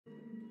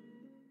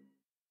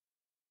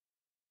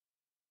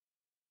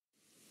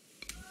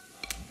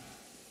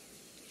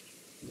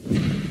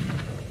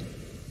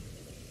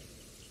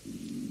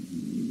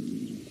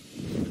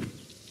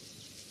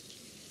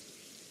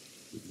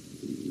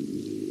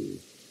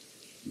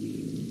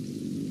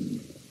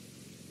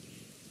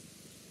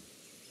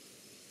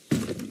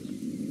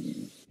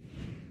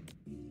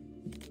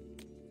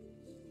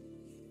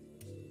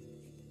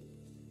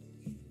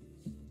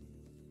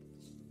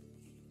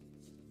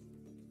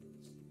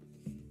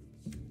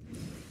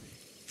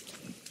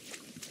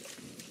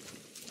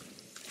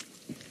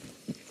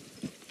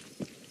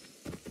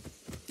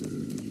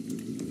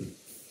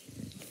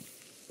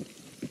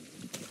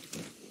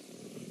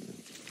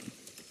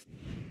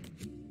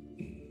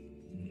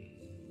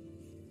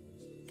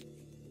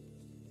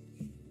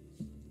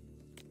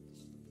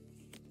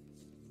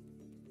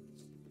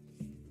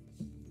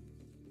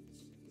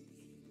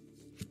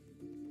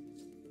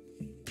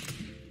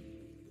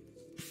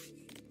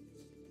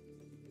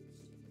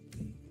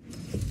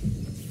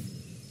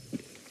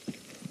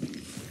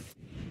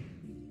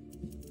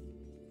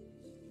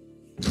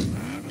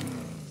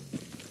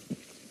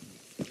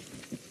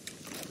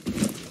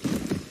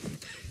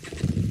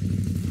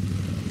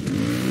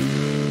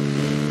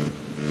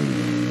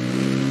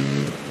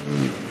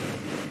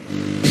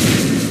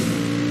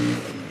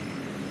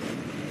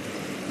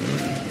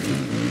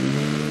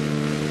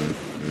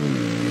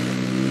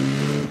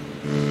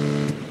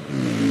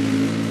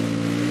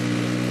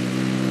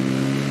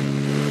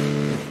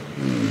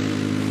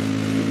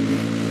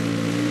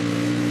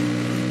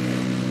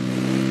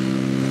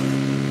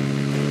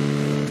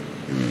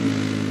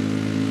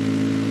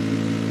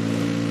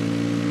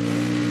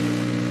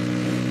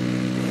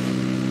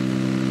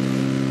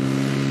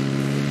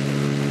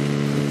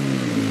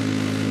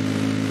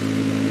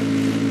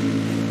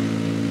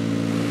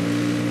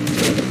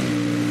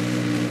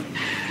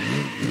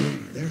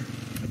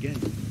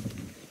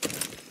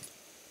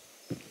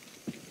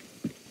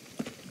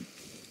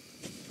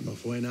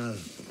fue nada.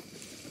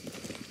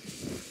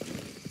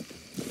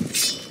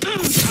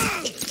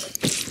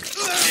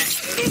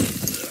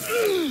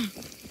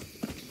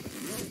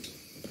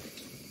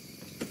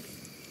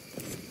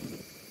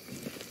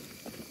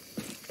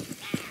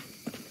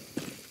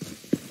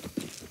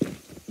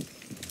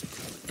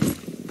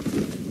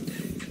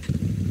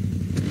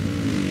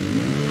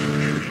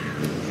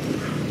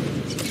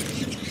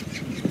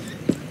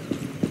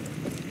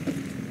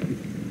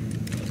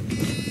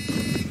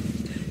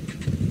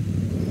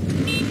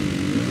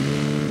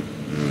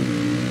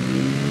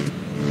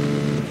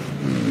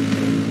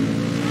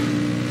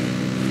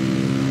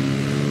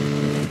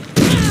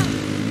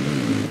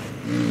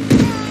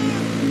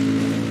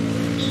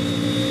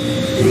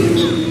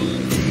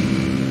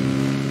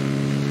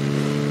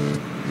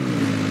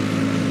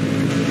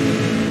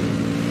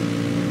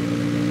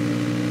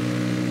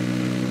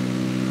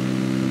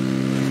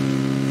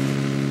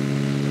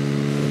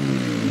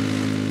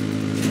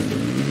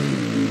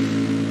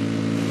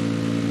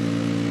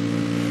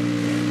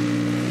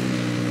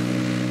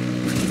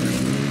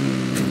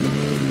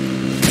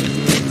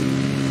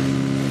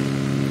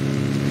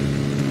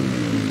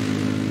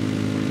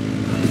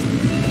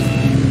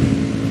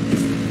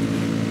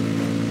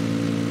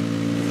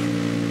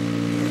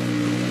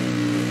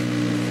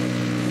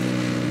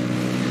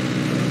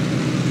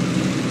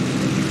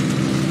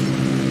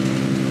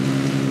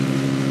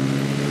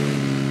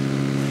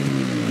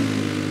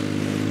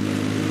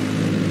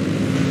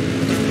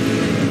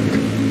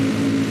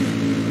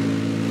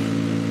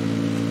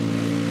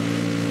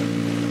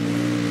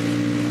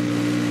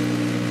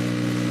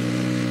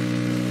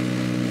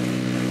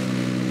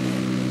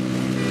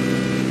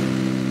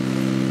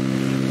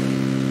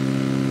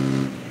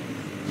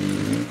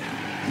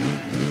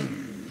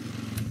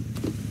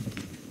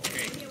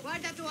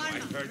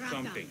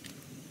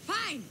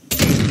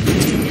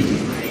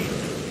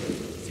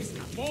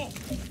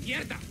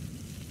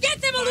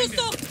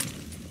 Oluso!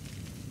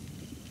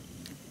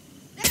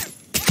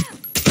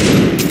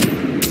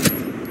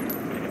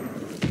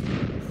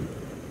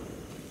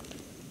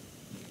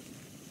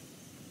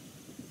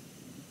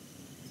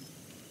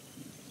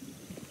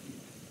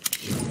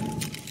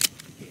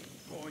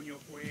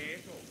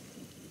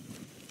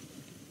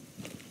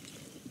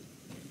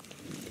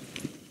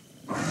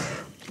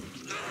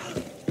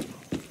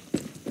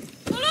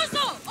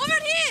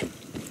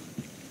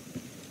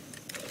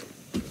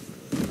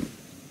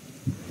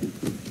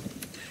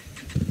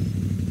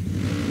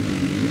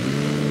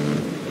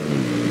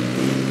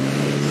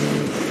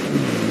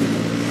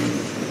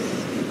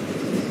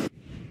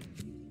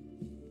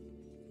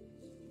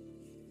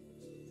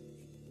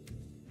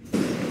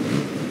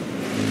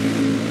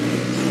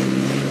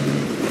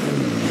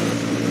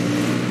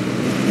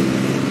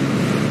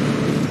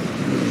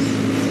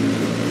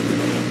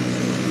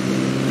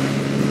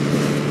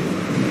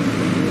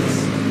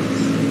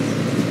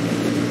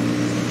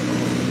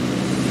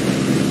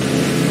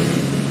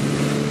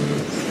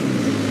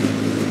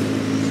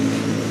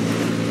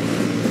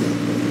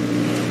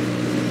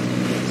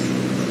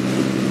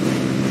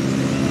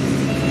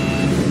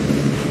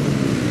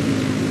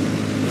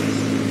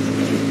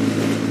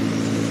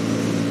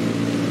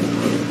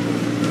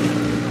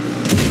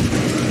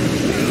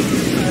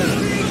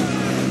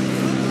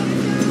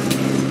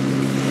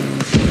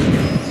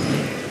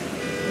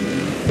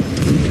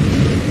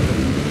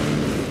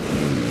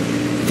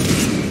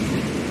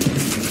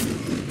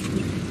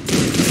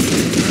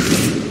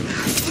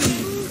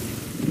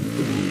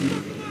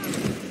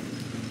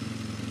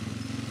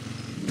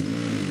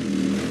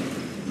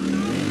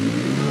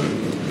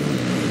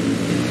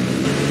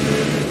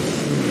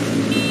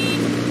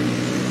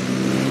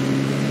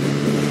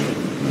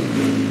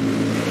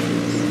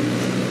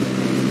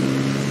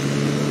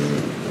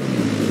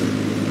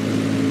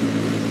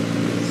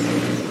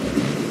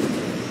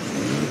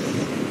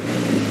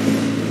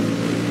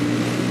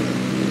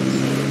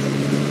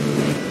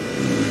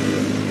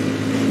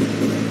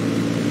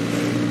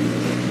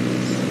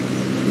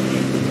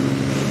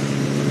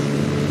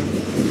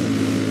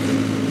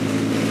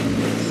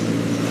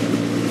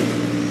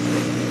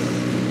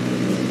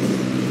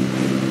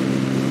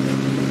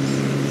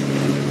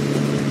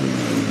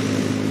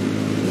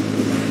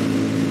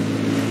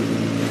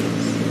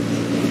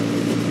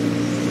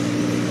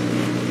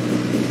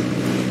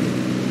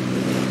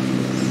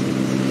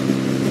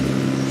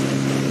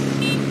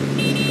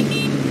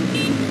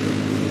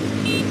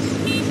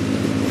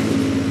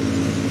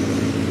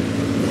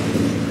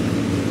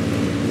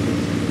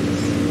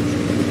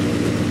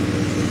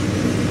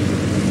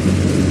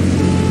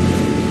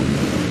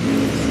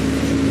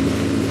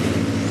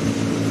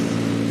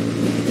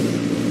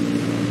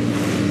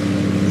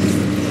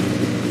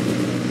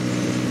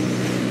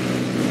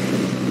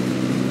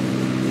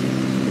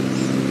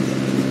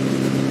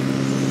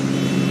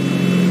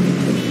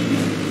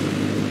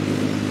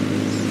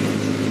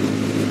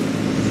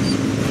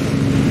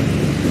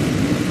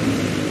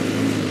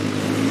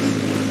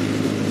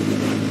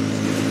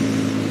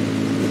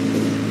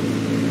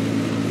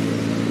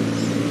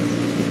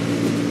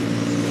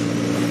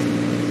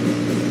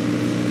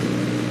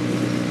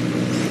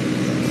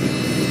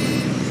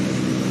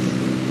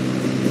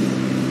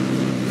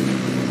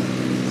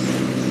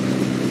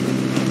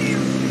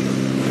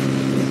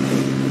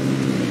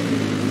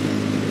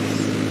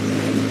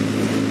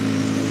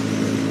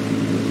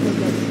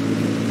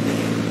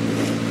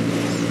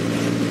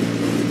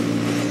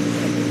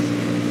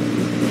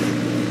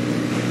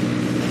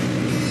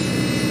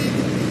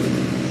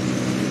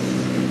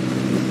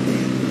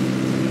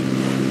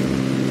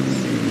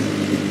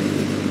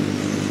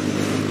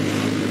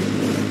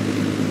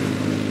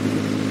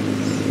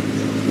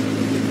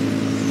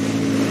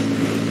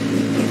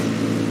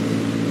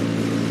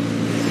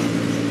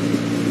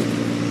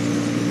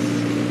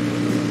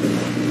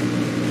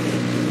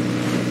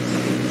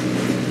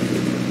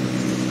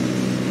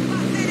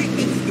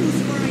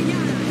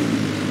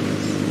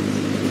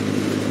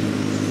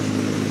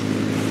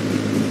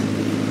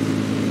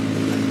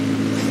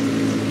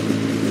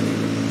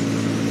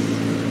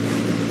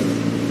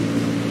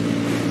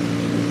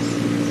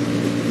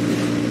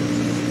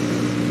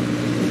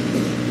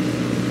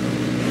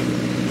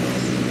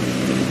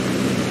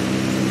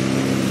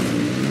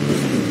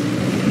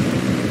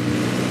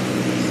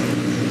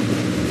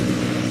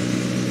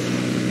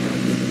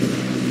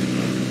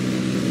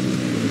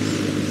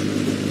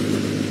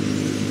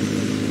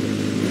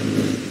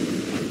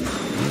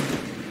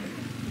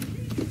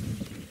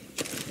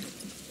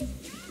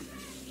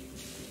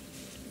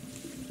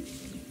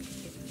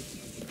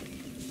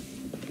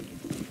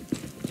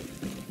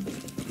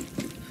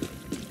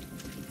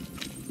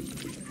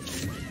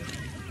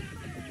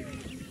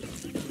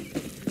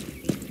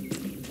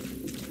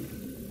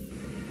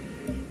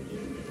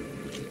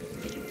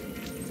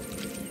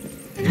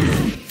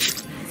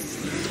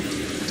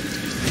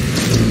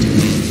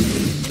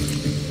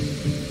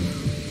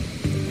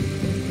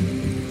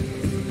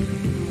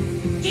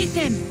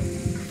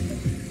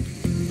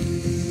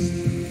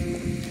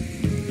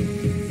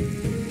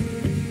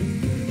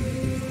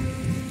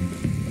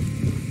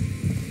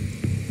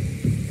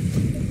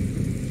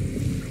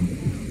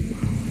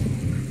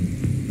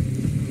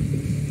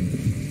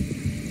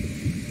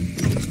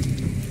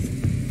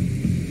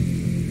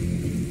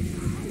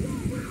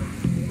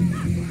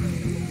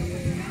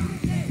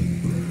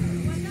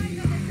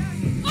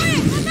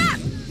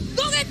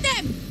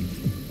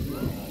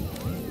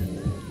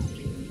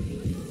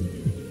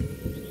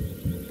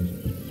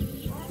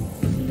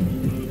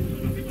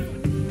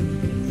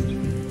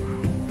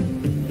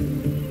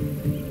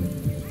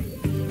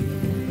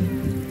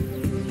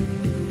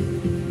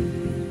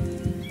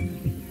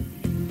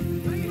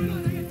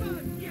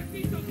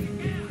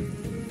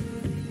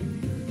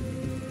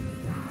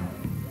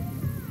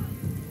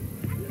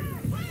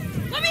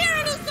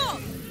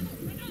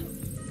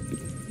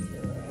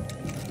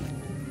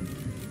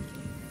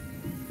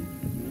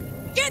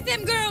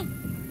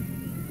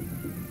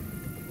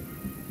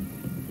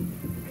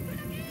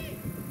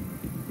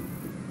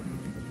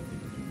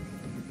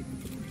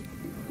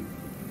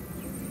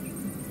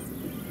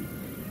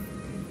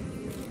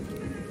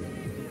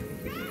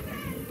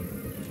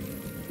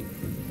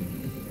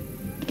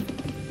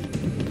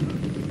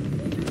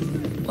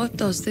 What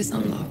does this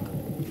unlock?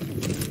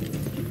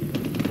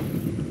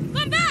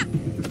 Come back!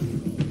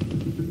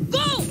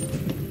 Go!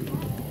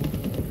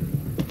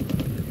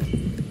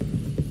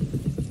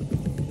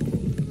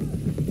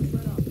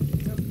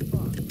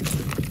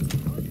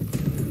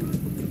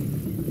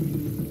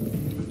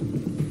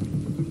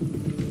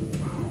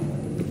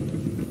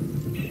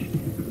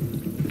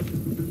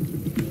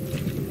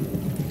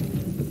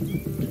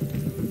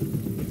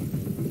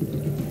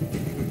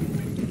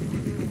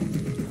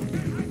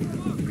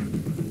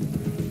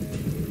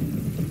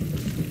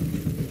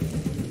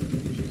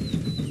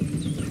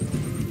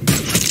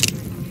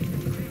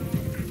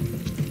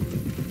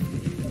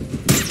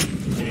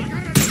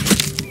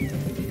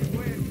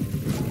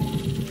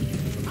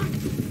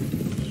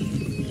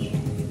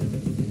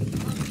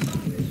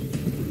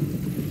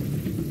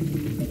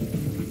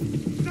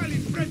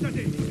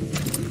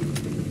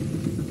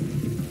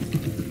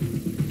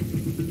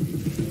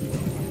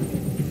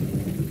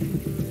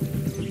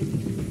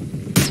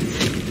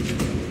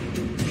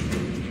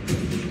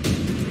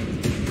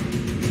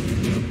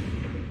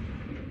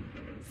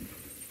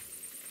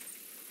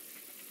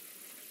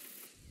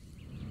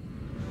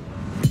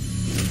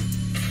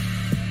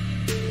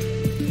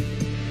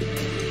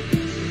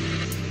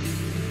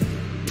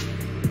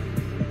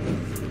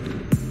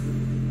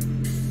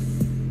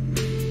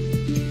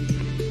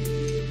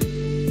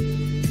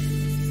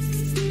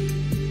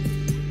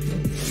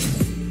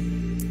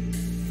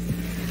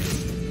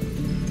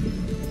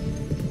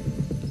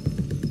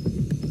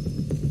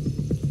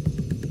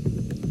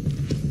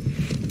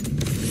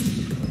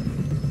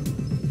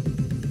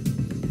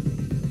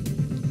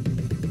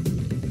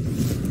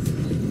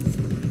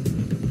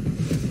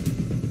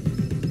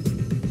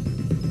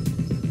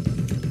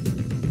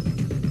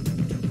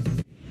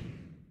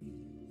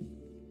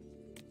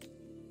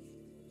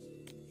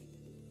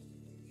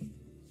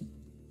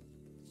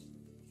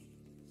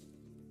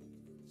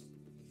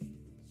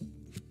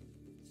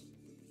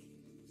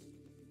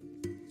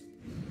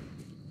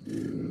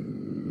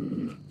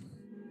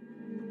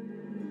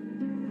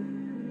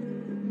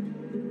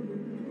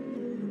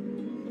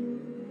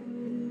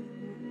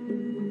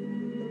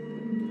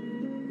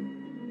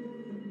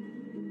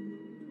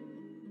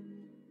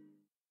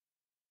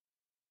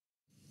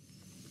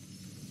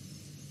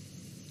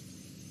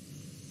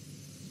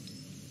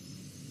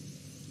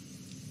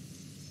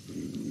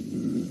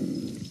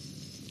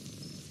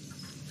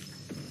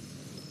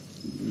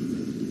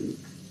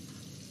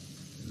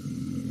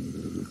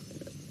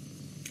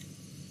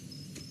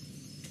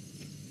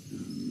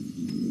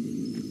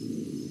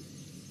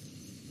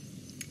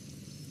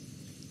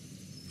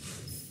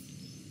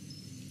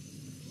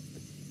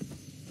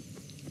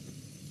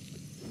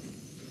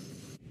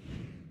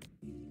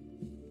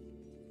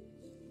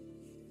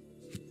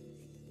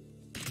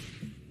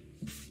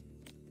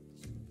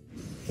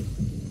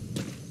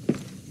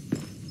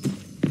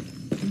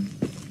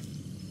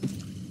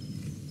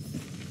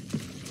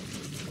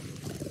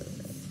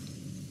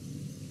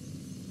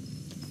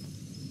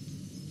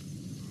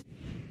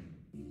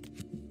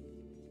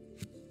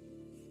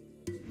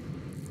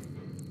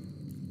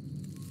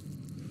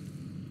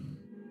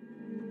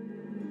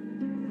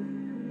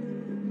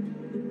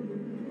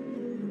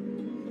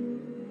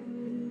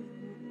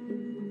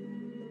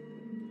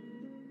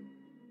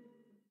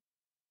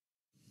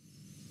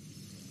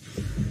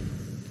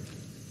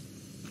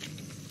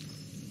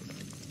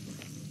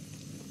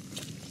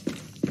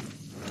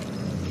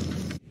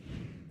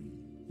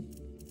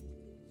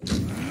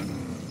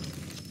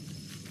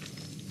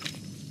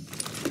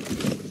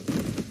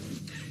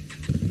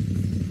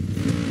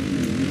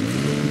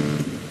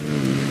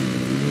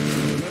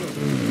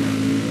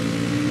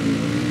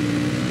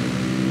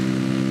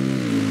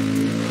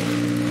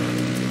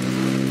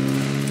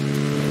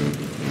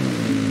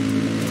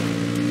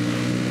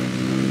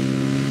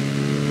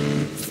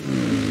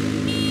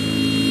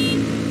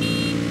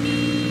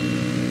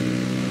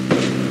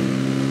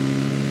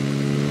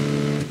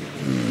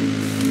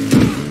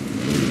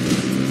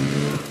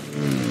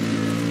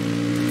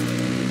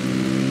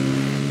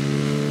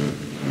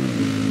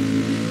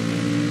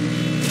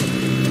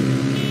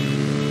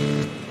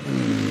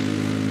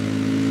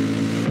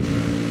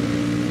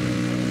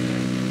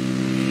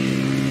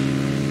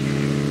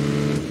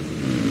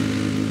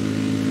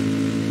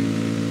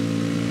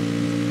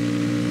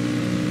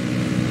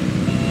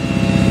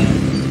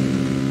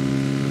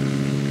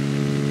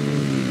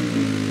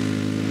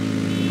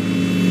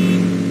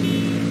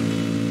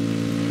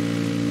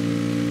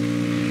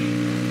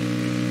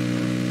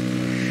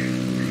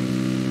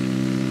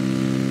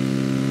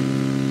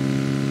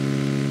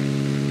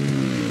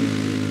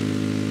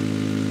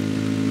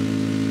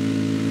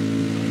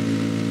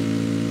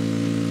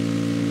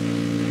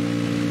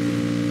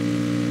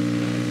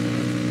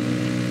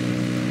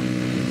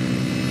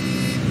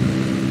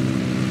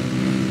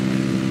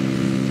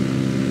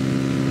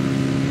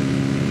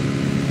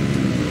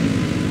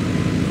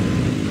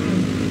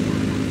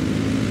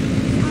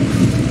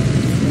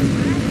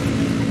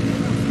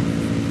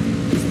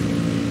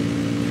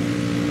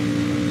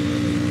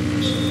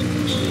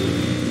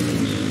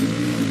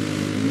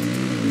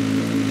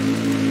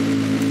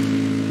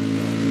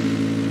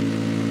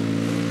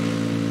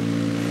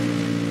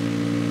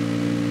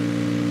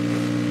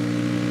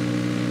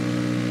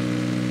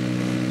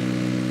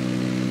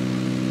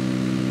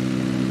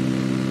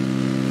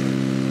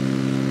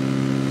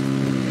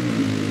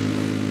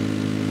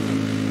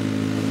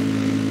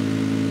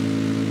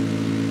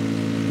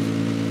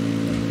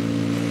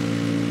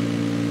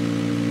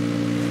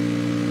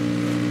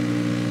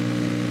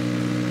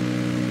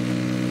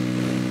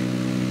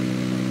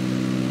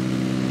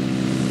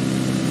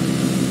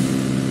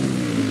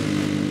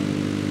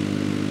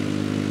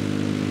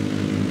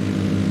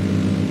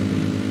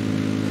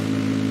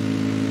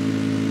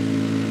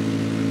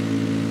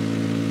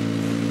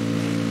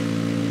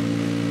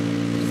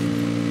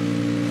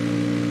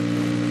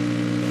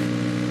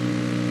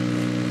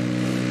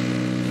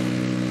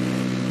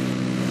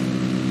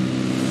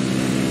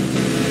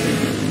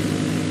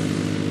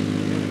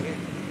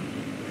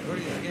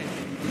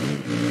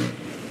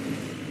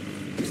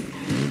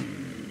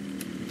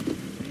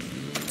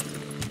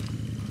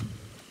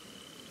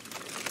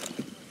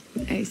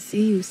 I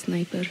see you,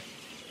 sniper.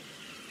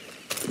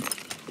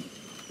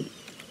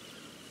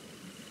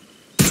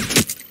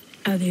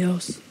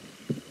 Adios.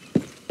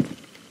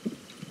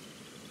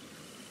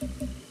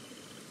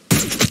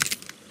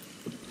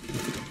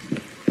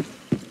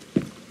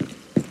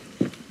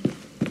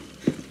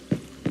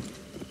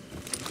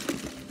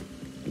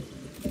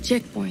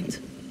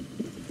 Checkpoint.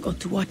 Got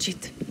to watch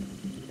it.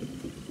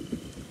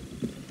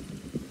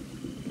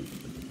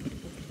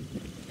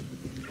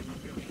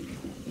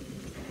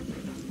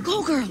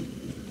 Go, girl!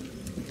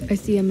 I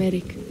see a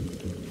medic.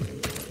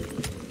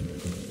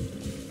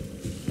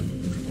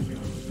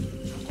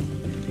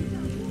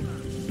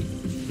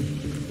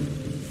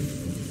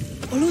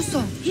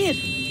 Oluso, here!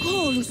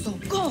 Go, Oluso,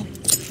 go!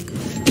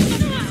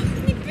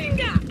 Mi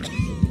finger!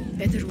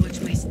 Better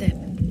watch my step.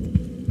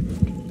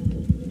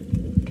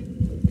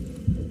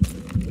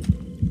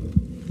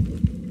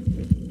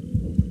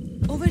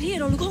 Over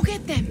here, Olu, go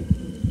get them!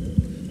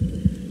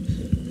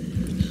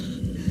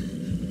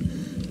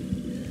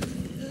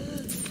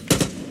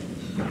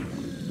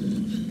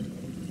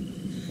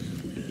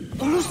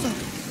 Oluso!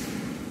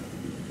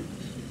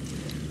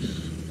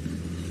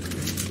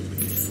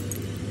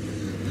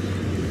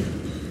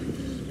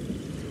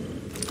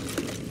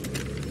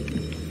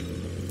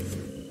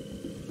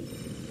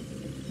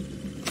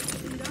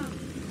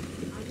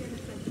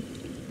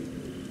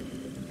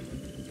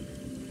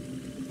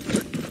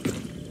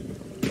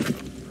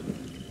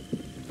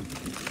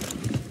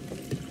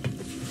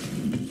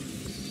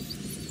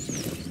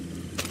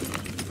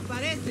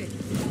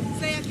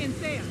 Sea quien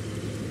sea.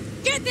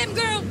 Get them,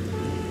 girl!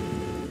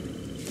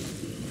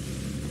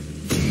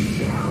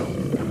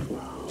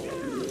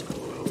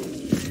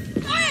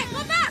 Oye,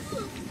 come back!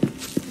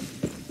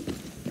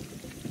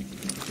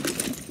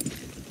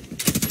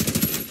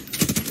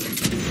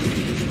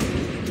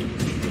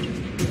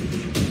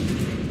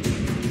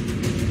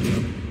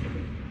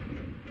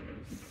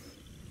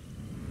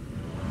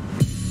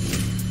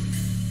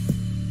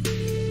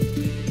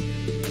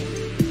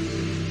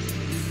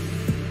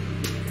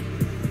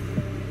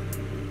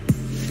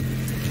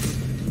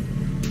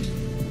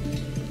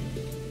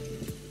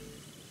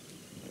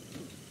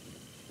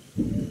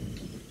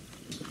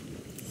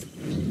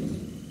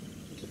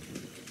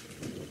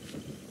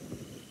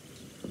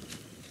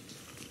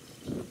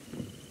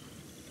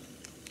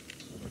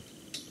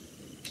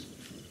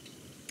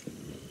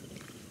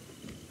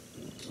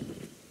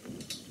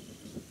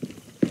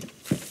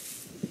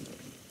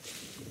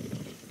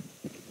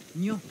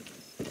 No,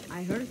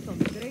 I heard some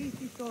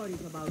crazy stories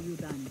about you,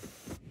 Danny.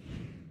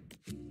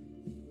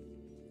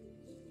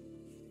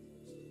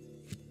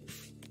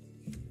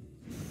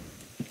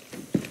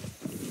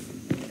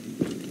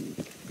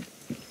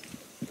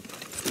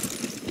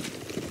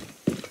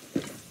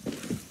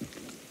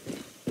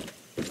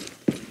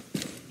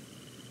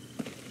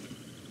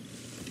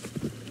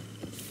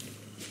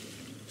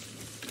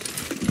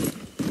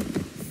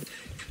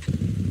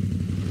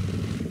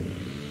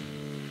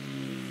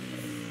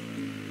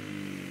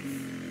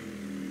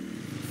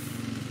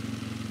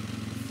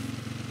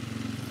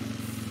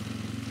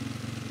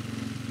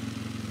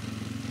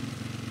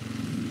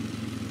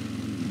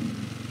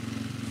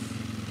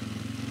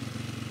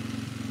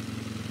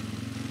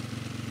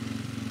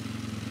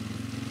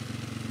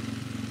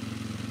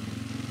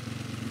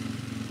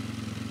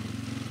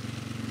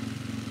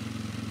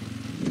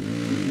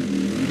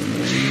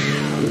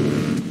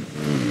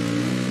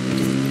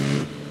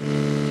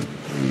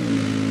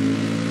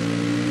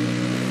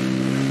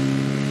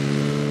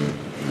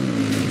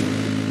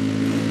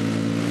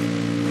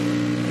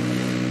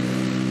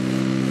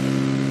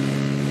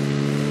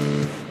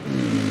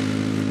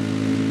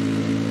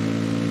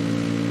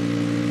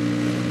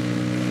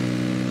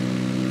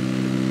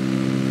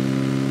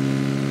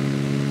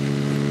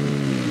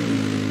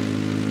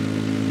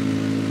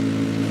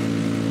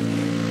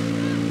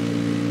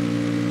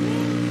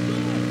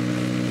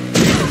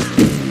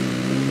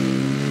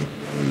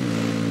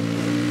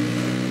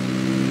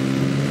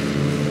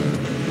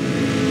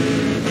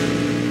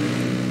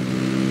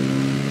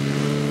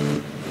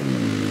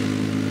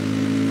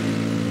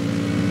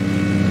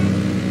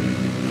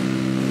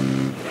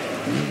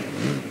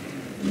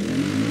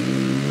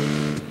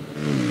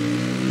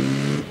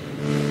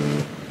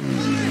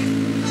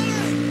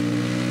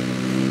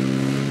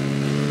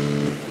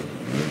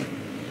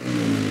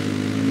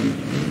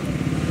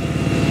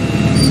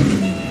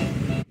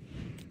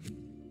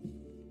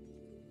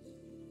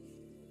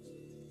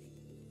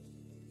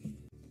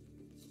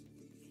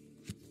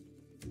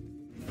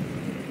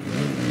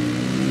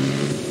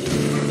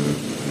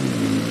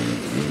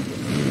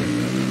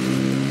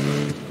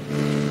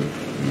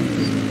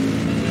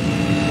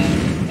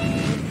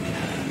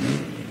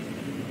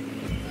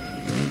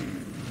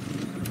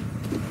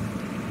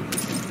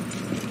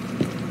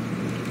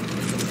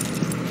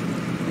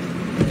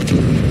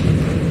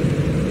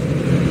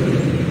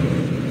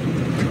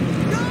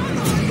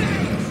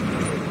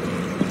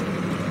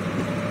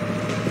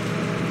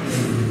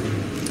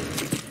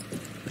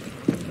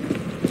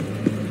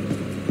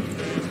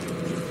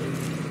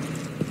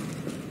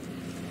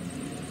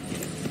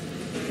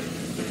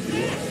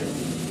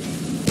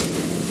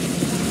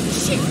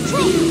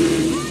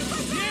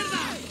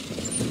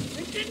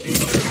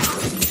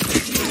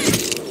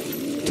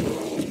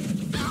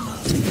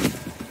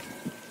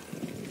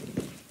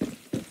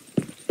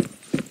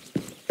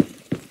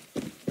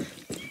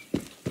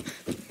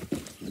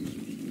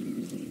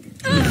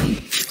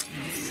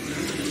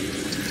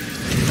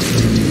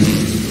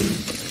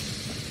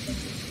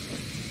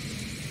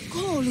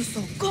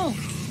 Oluso, go!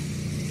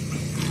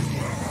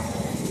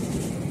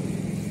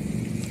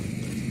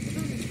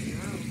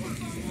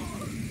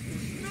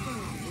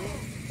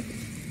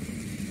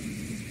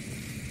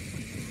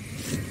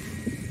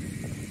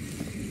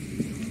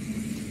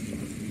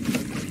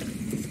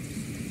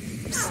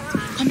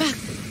 Come back.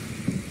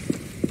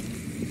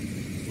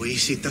 Hoy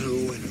hiciste algo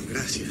bueno,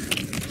 gracias.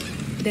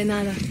 De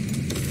nada.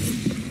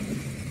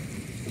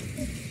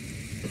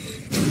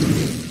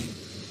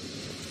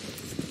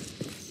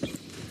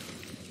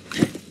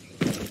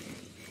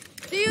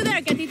 See you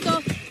there,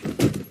 gatito.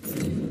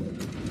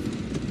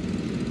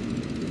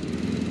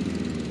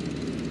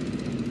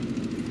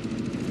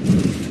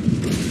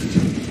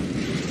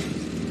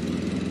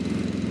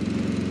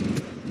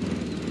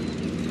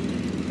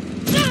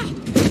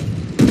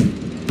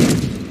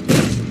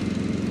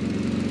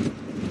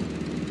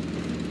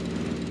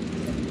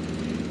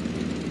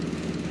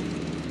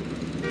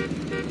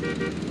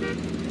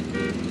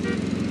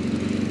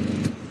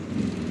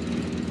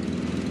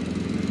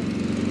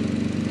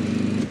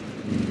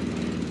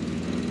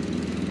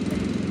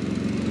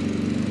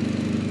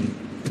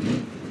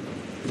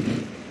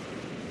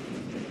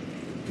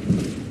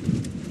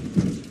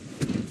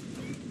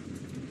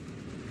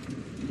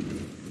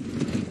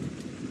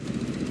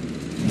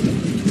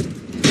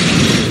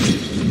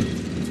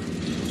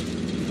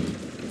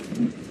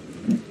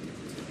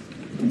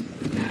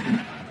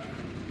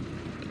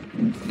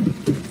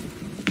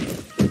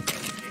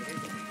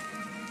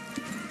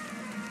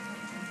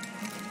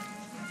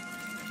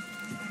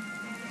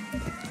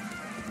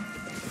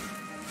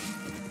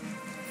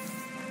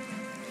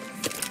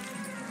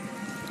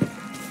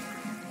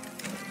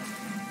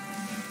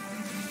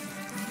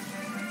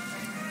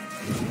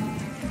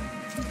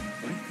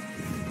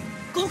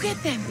 Go get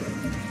them.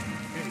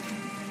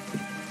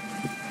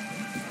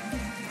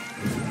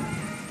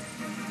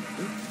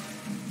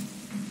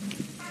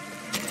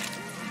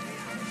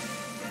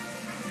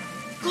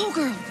 Go,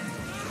 girl.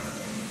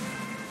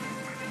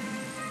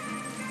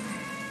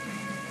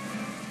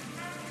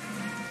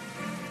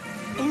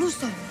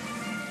 Oluso.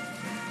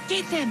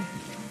 Get them.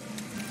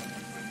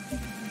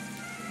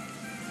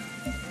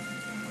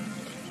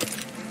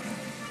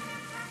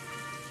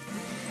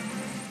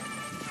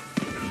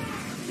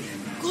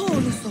 Go,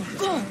 Oluso,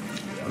 go.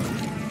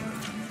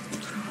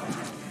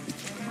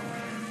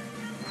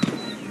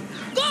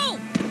 Go!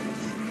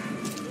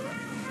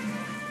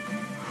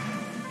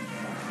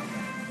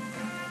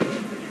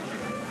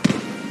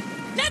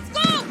 Let's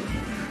go!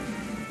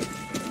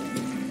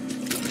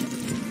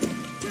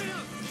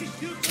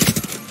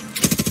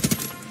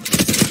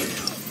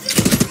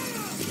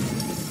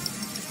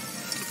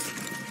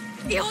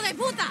 ¡Hijo de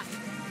puta!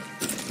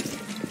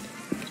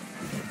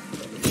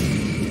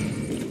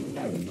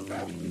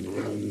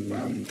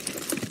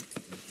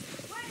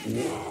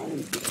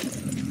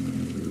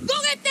 Go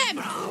get them!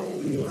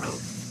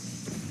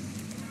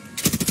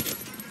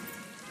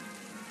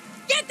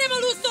 Get them,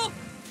 Oluso!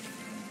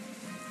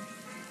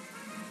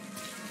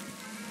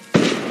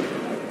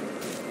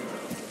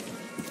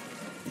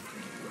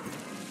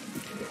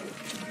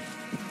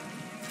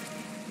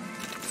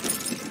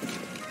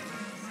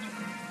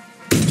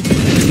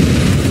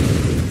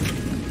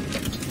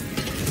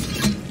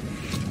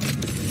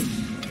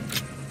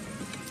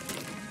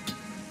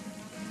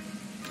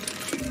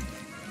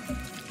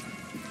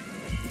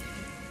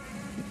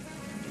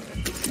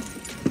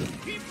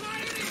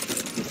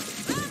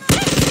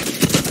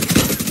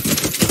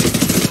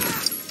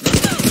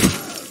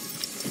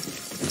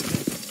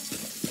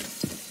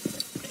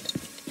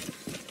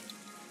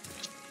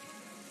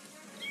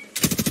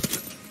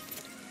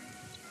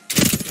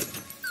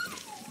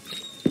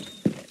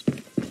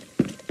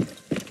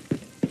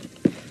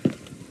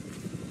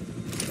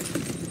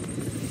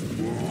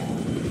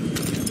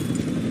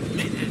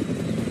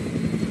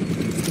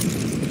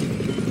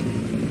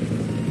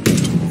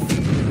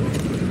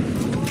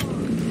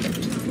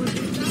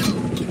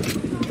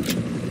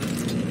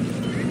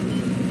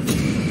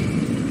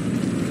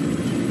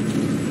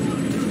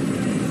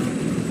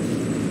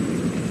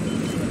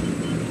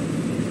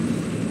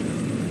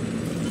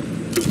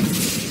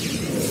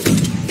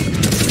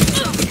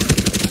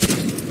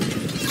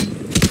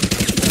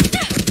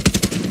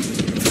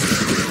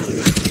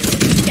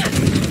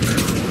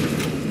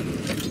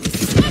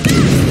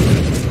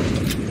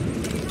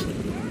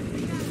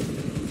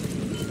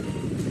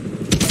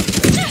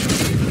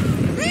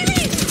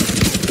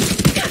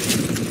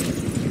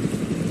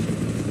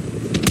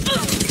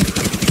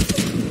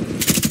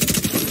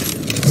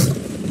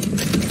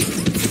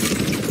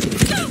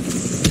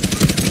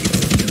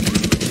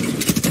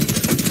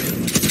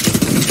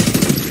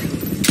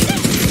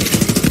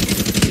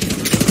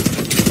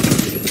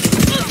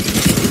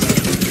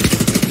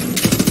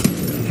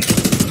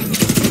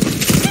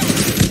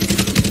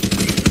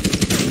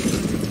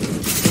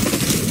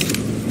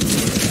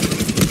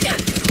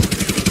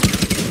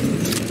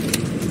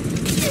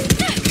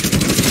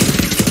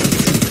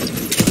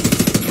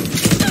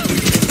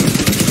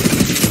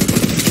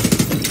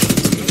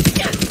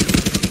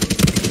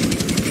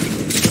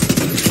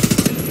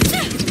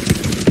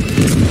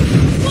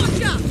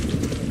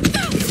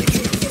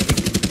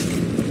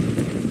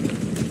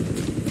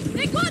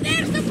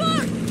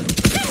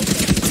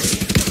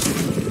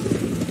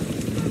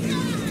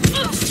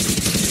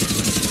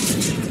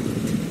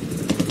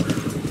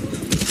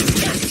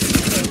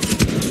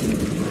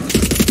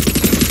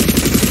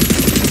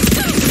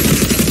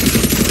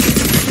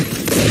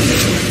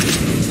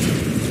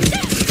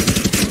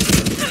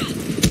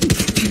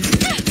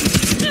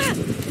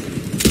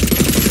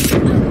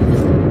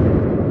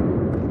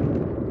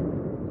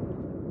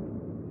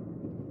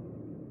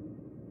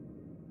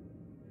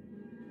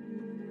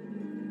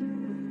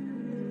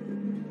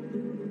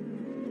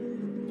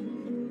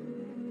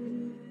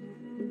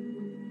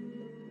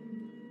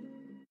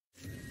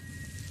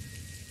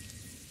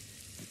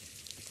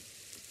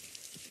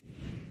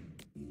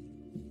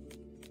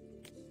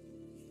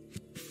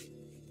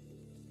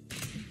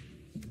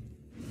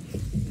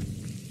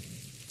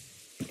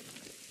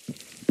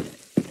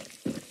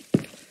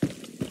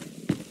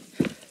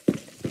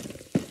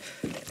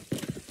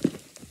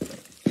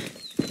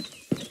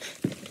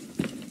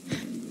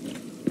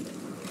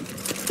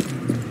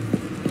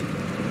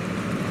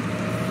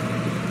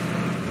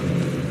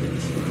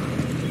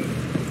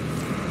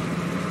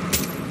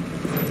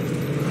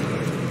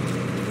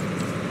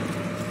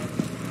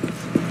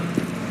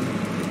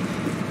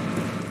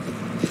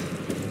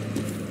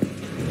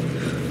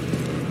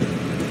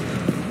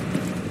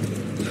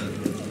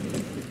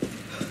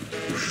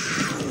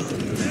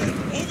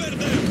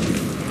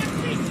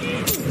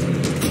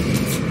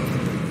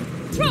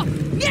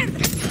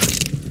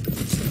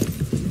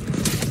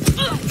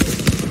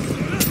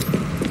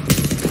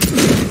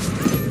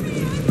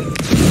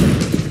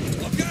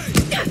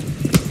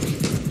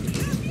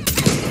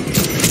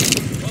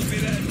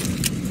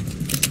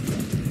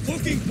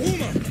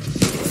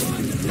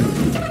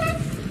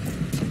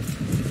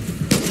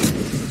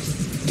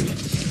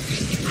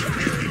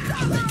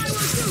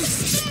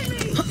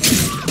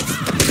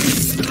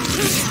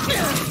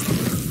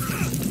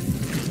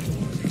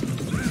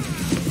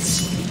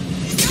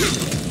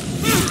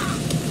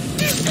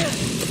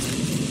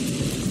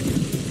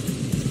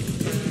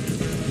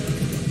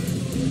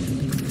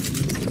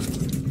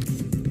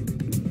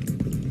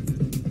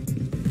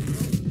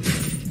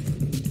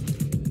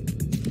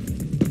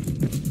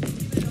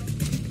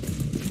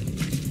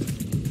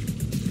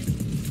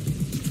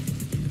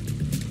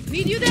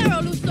 Meet you there,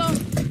 Oluso.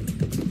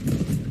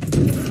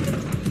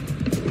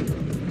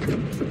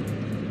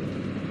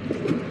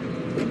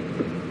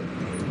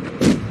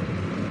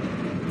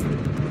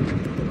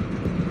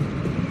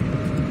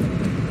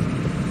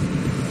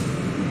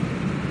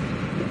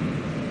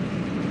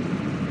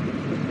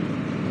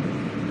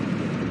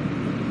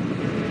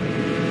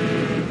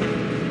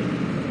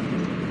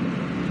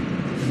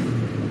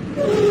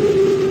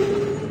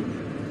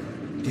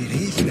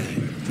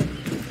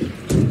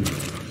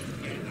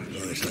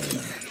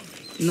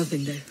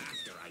 Nothing there.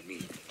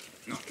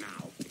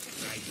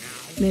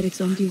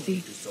 Medic's on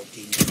duty.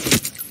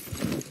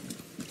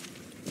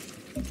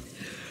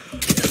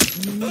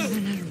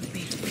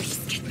 Please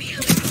get me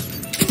out.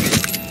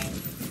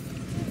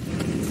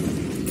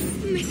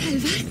 Me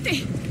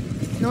salvaste.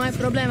 No hay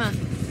problema.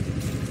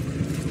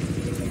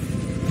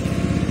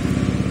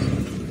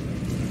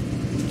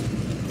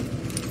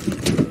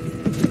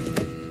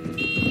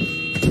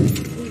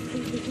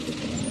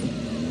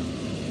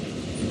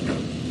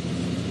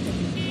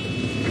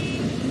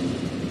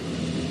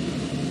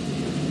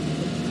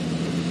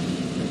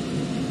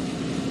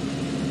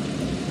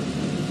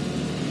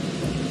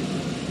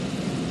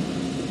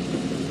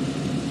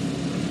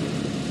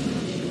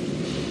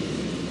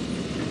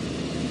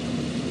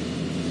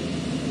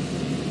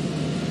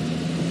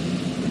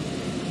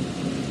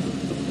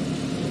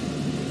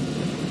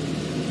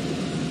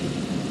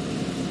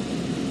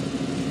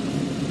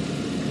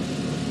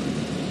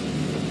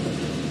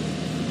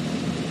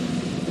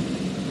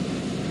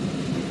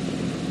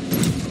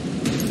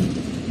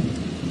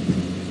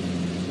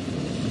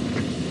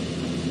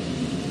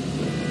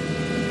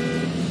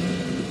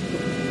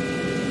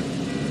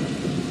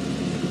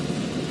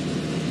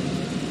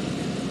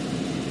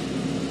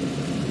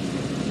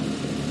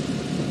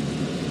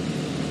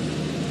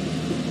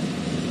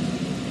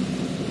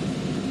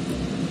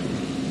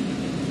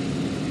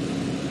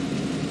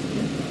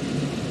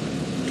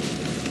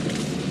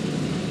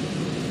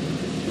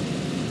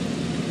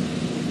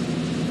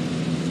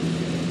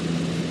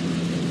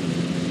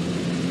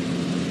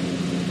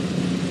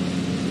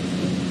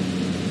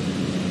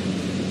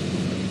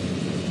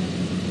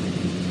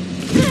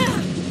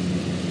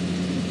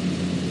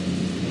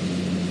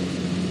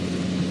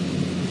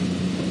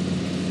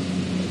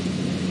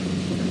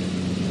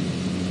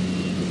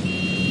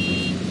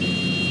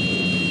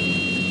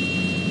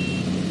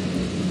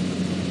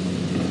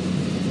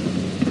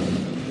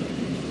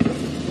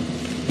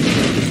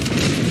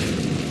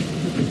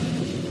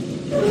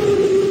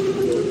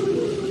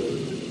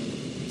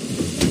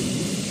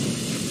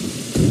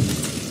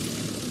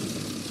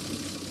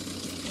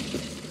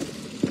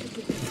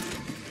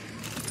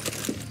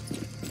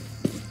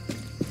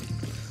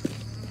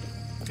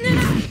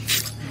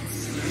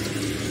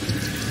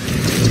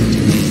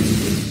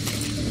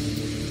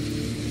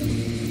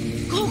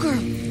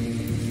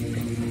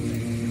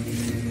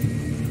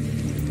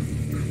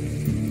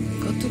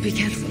 Be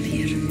careful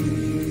here.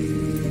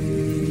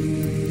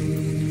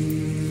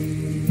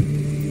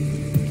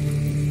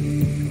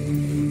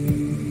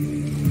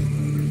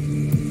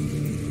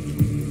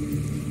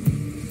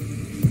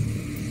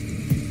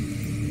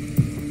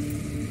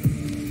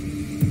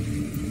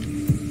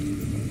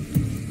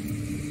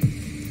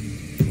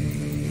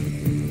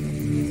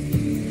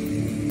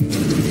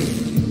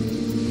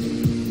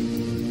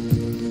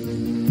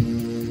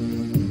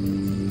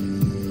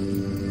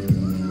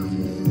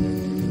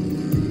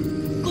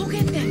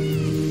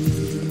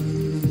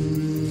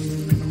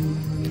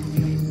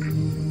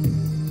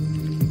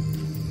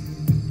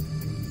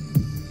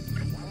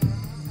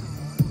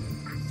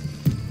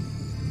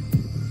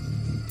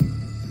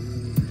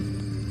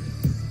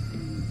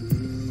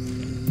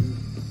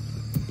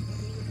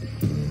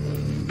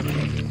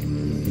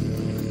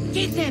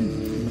 Get them!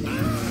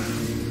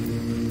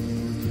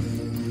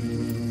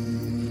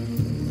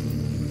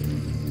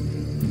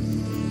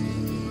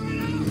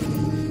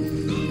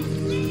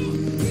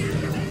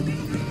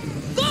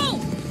 Go!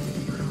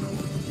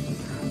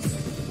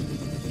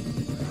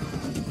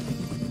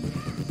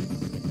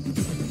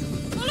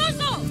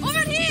 Oluso!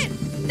 Over here!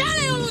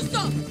 Dale,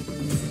 Oluso!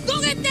 Go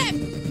get them!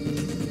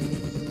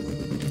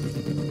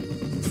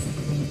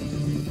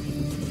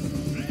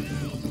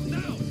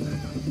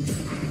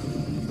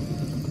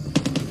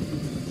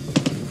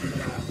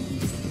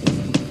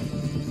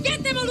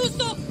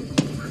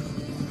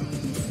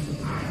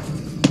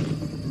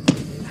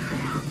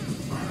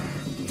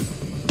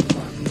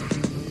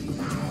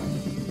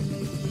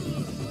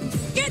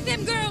 Get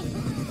them, girl!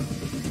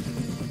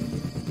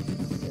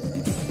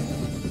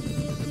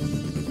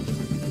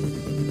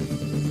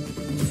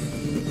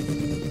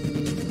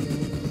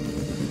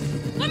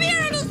 Come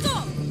here, Oluso!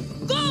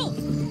 Go!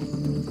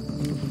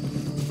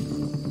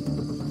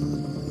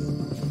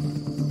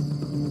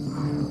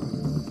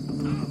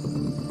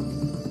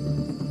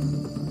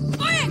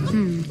 Oye!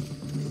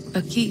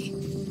 A key.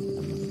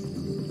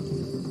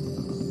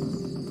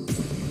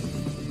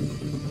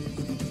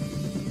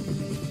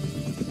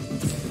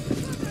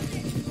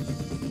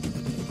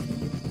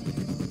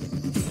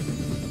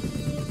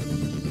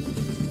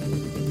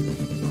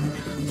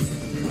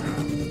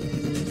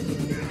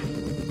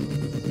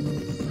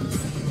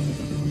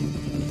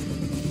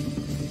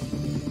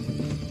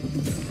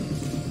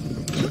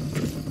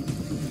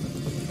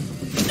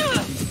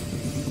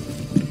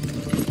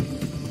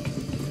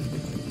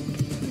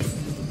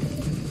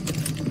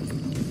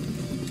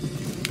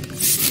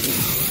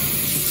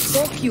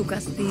 Fuck you,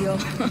 Castillo.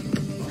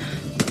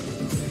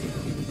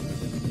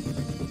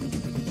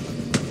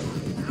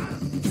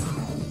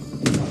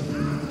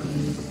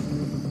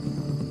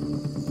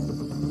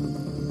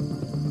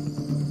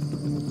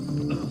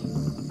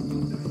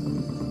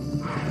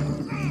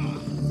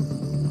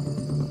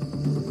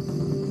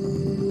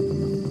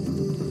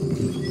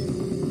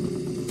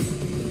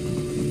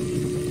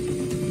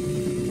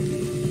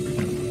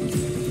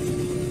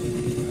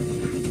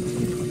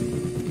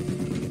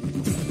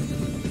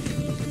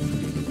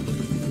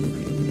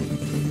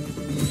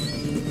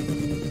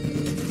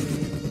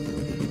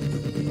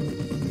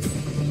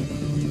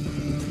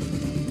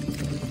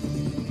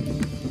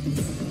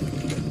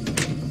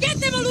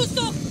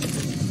 Oluso!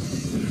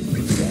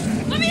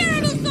 Come here,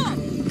 Oluso!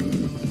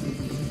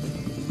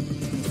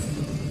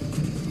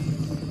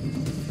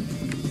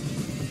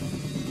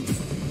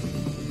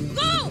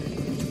 Go!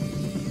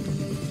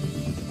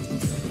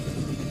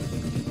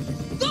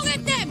 Go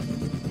get them!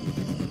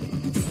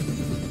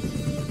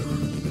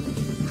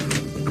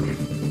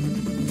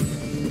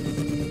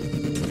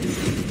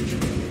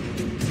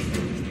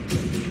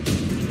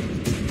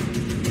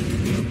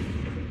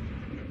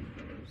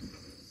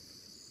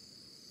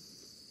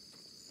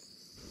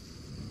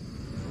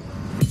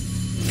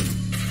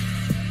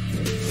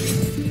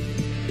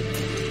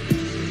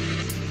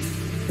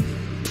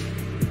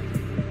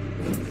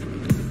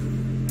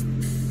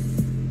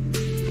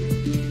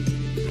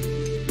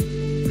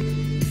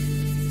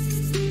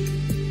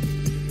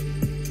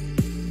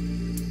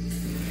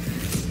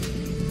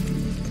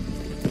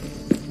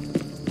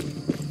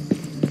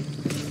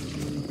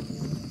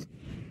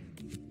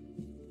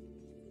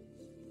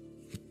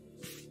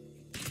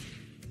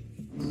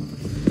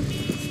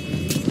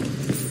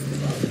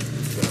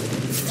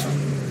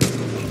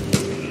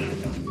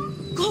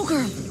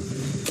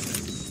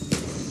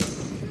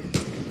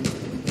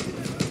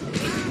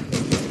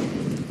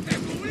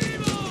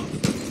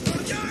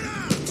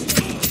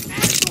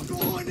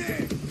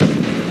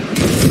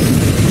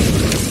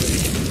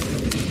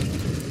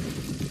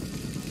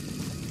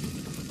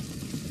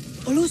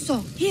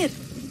 Oluso, here.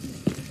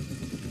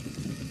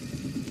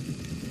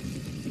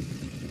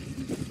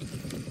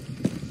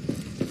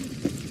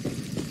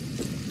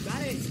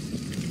 Got it.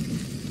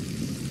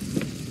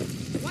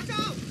 Watch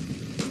out!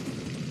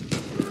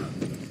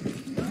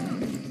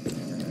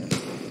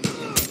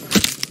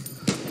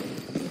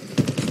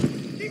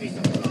 Give me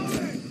some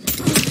power!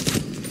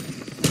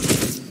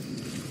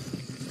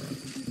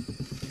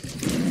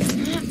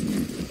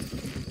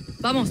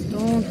 Vamos.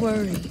 Don't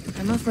worry.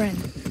 I'm a friend.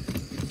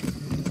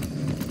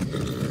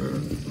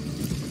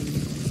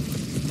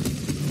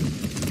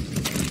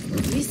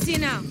 Easy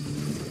now.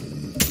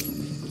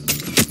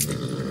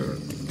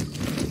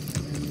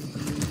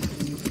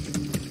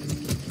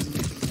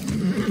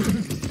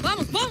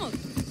 Vamos, vamos.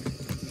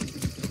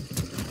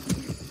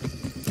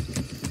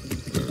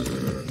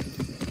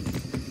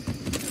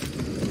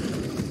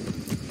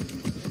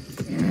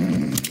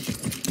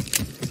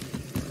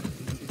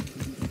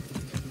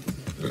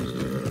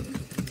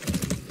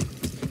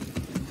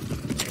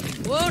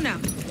 Whoa now.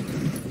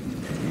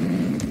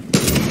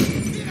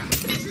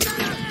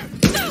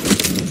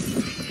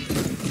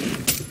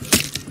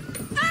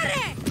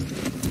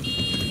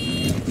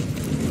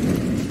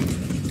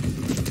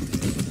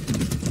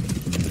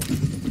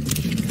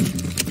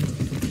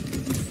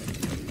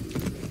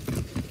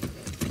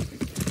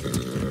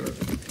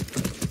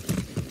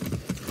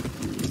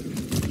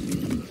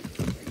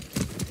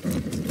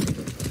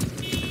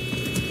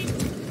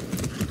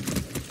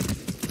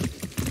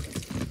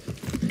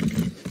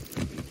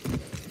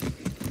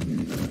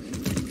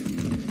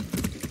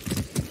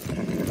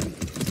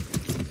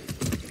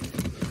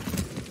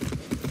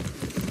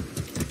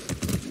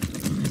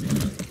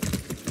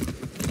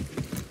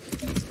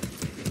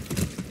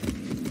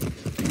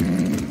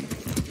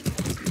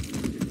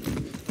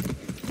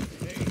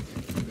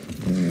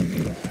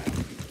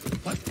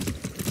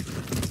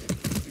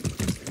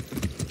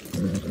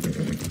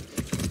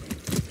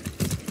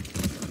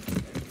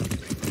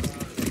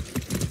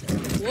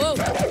 Whoa!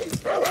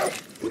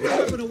 Put that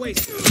weapon away.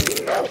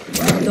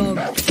 Dog.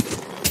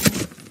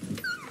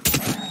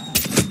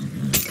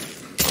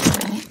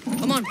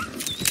 Come on.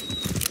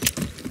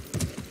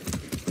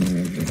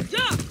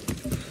 Yeah!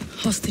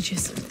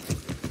 Hostages.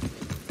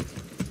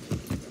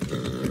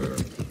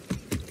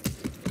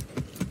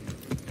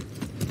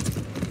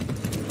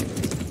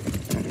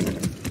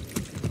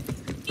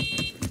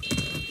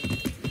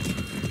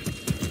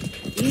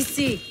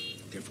 Easy.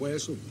 ¿Qué fue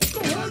eso?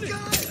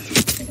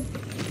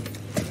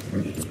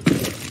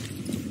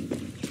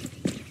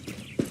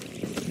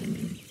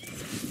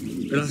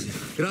 Gracias,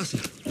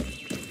 gracias.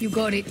 You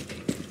got it.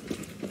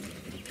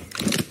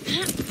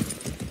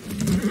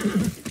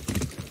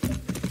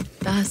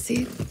 That's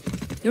it.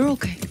 You're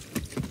okay.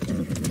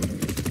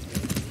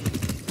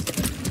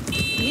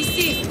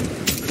 Easy.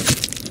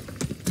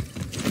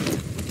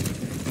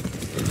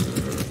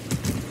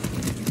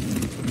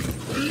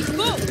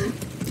 Go!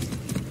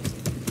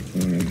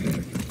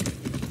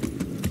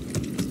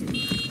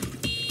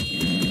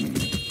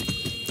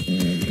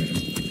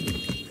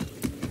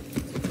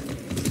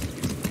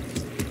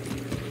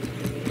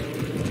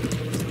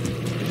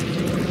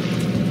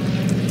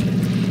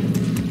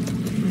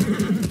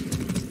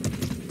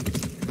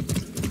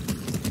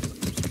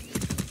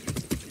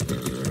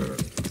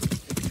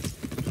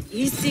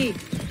 Easy.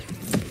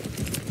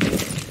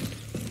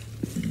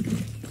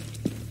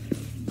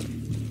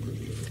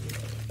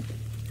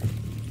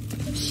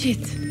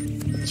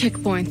 Shit.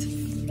 Checkpoint.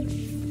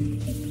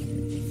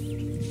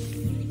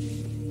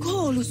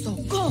 Go, Oluso,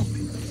 go!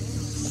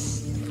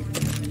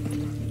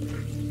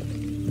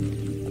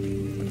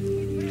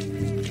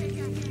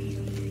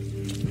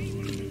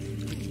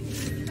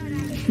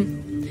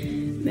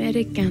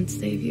 Medic can't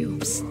save you.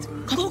 Psst.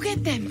 Go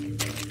get them!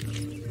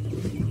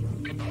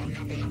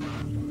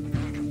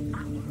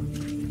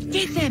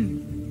 Get them!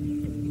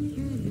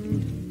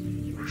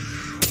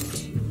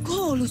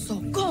 Go,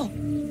 Oluso, go!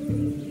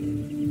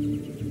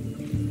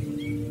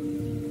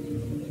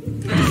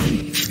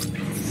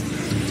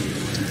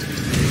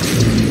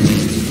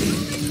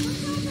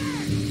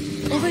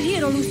 Over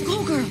here, Oluso,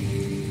 go, girl!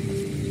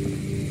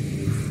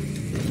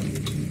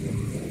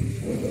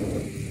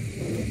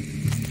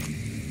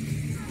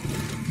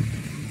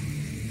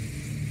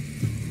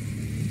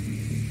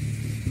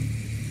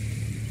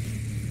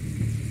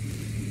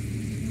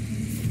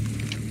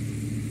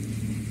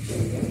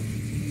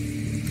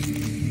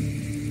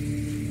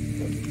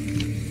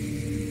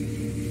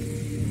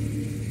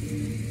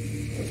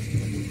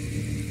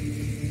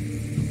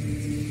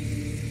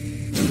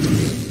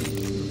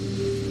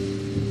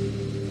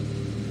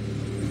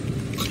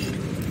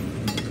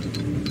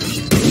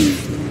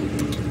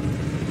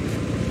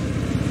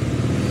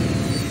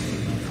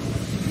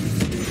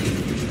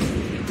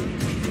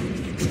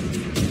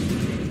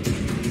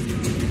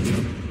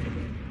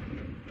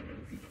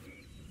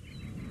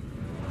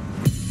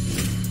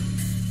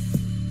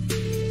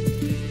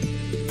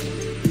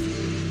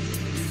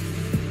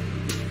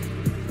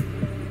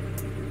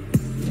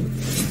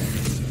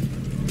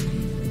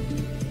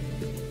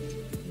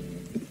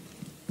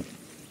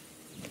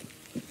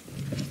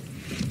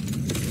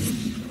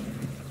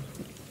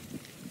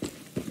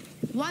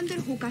 Wonder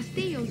who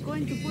Castillo's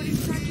going to put in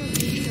charge of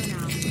the video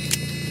now.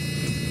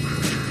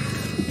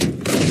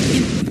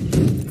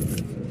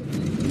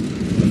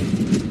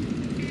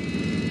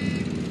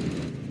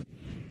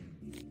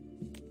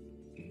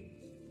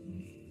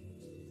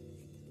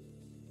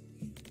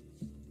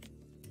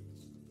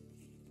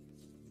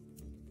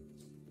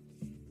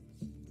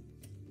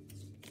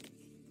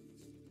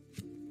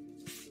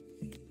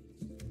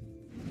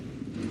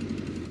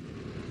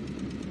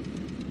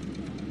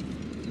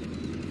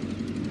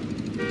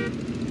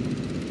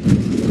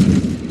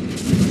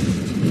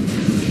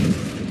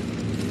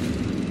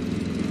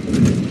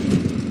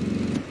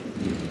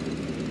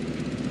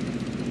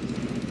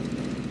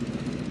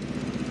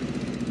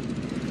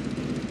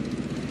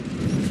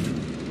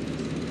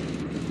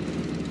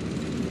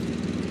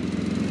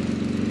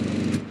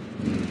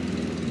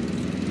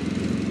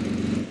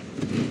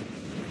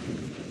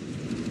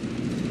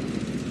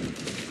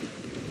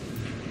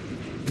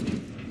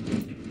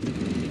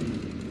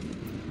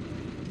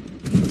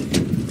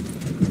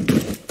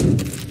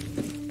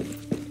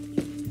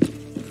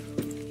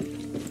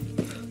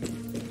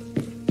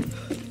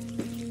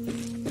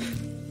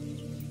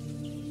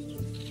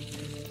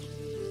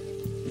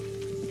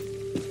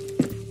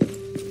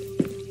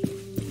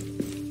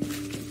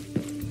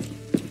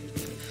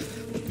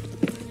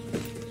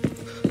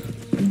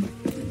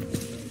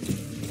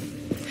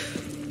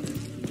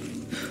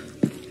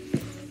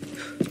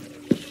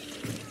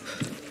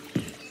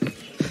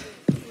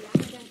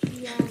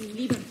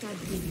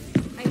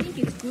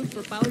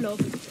 Paulo,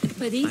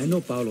 but I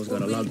know Paulo's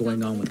got a lot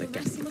going on with the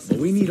camp, but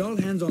we need all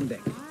hands on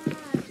deck.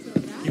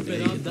 Keep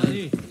it up,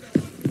 Danny.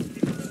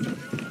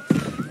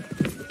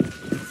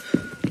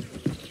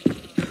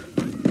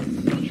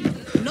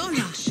 no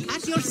rush.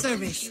 At your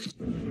service.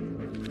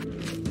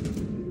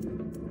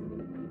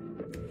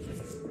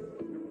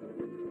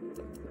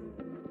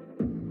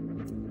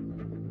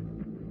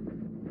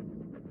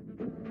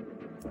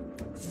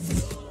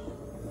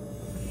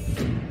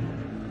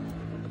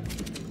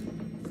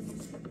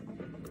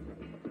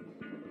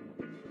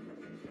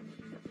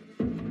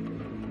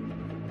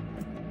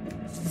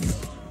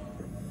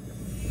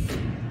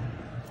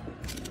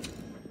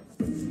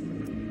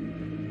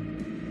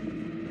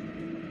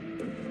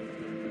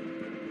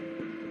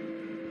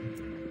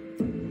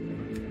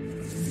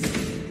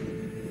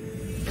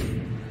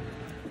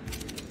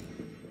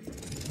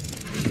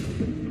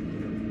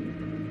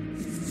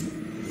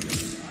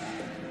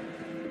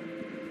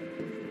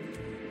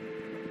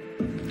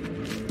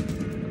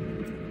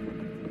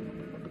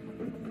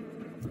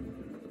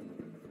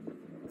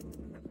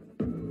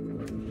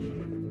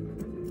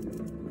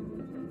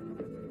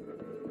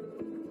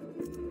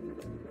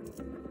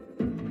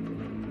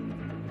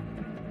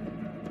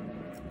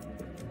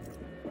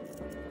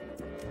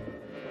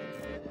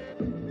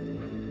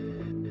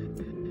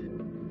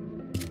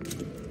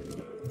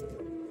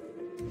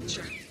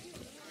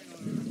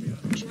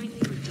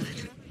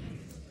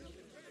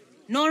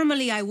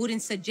 Normally, I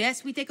wouldn't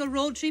suggest we take a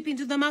road trip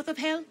into the mouth of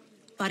hell,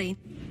 but in...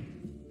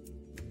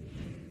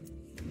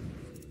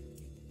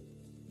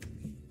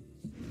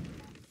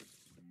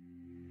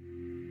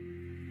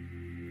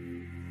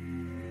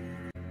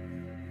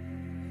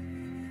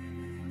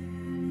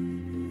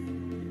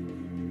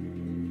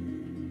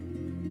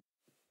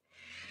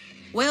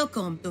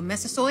 Welcome to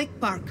Mesozoic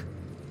Park.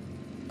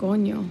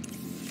 Coño.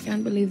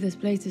 Can't believe this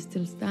place is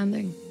still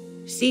standing.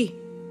 See,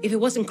 if it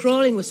wasn't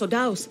crawling with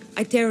soldados,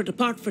 I'd tear it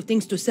apart for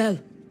things to sell.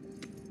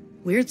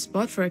 Weird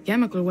spot for a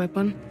chemical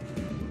weapon.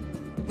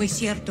 Muy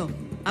cierto.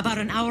 About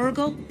an hour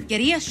ago,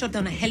 guerrillas shot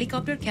down a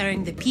helicopter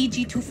carrying the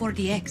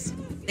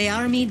PG-240X. The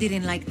army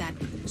didn't like that,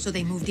 so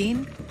they moved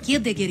in,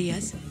 killed the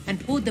guerrillas, and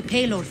pulled the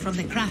payload from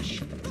the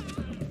crash.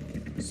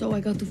 So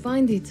I got to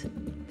find it.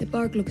 The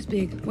park looks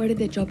big. Where did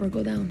the chopper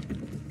go down?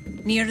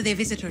 Near the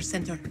visitor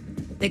center.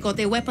 They got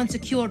their weapon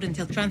secured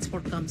until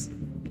transport comes.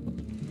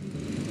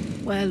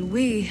 Well,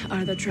 we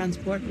are the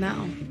transport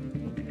now.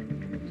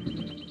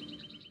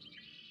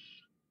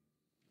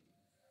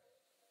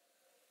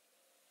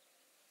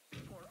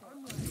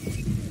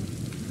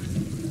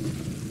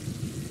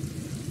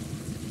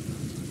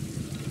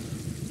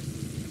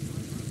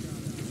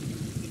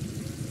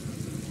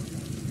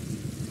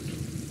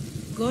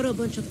 Got a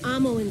bunch of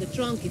ammo in the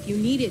trunk if you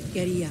need it,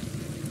 guerrilla.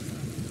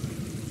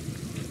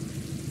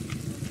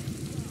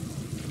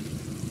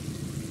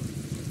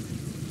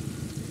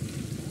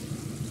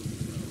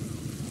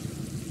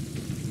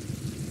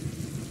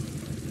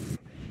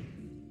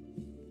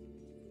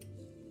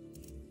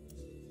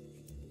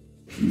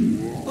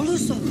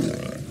 Oluso!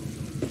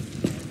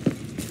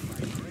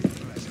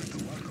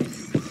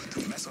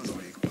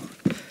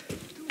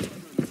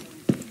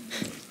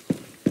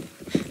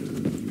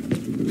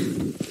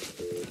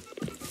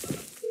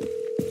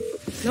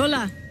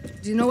 Lola,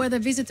 do you know where the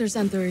visitor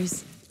center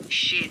is?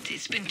 Shit,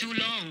 it's been too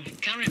long.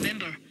 Can't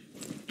remember.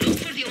 Look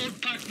for the old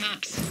park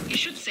maps. You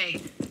should say.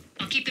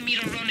 I'll keep the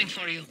meter running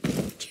for you.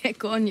 Que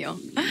coño?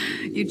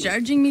 You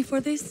charging me for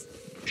this?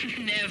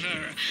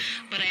 Never.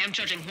 But I am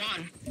charging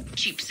Juan.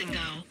 Cheap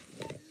singao.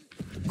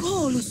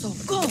 Go, Oluso,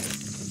 go!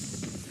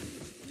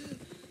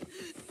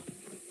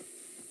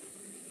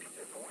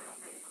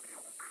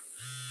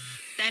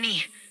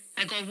 Danny,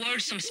 I got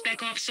word some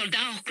Spec Ops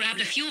soldado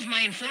grabbed a few of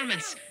my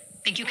informants.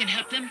 Think you can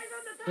help them?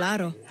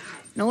 Claro.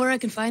 Know where I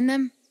can find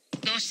them?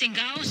 Those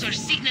singaos are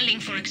signaling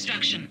for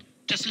extraction.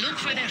 Just look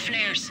for their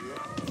flares.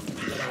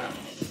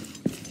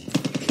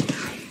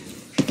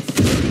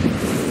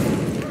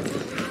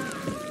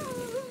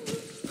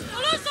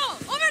 Oluso,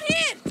 over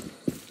here!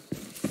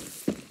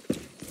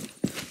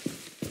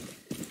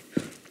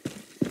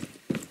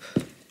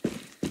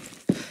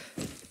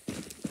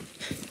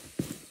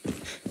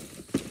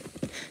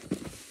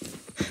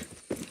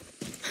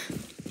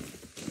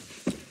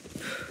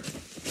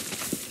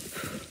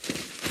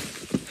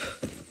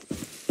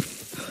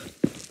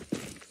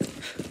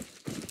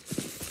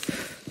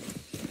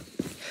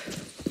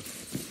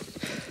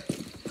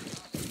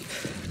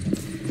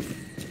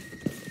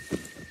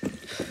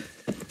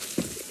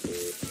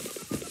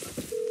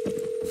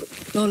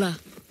 Lola,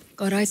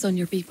 got eyes on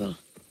your people.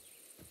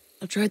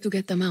 I'll try to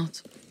get them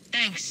out.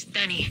 Thanks,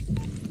 Danny.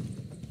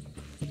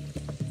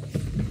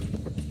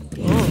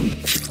 Whoa,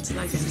 it's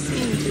like I'm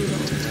seeing through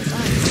those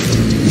eyes.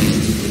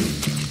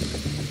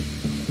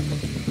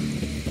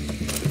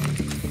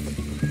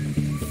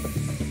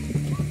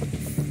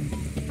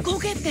 Go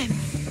get them!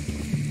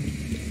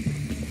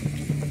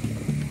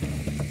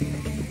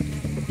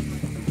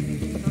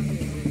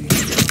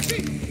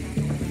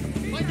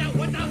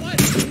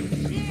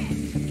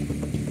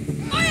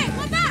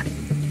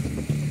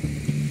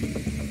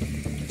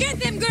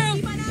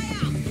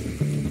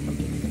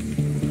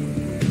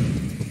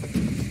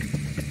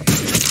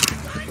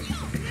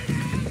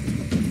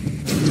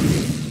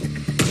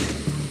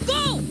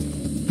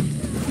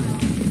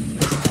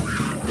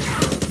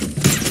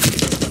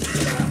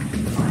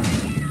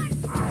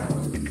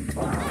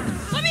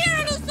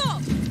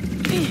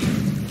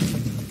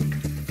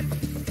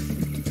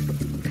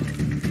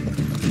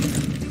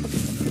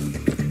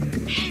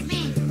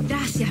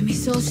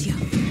 Socio.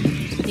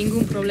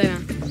 Ningún problema.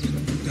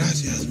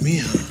 Gracias,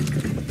 mía.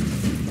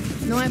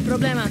 No hay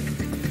problema.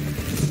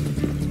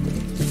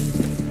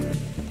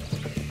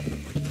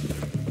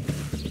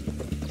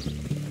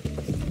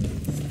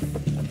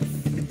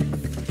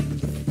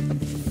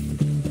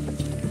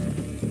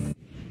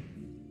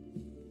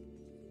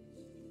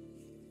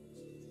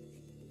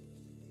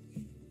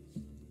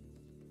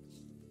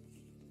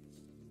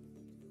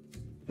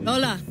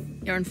 Lola,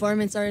 your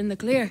informants are in the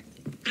clear.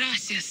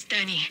 Gracias,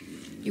 Danny.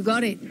 You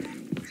got it.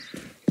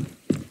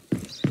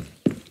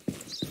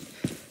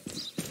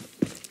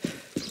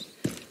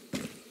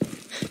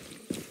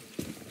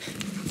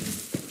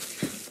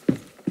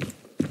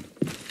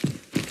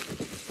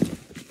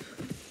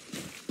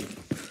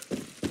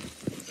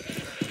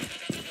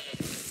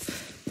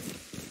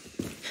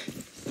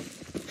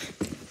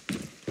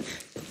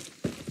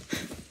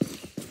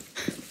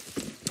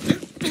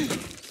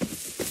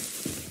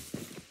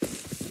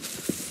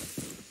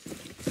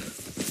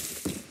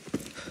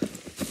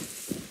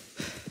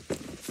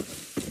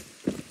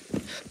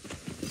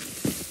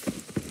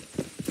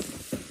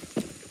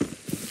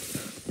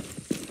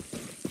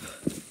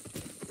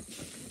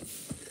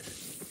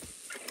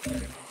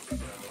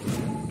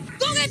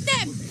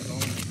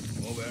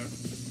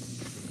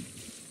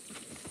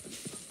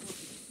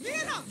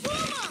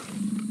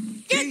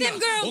 them,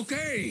 girl!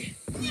 Okay.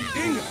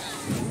 Inga.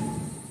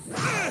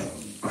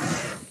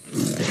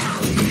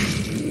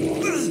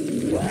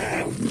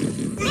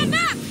 Run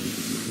back!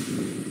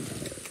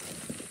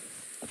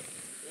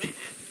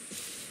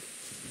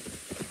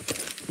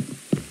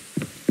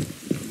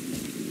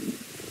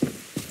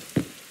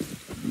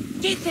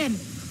 Get them!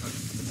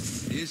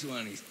 This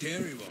one is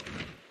terrible.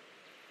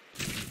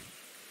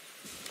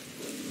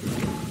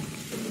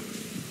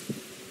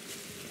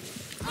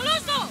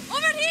 Oluso!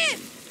 Over here!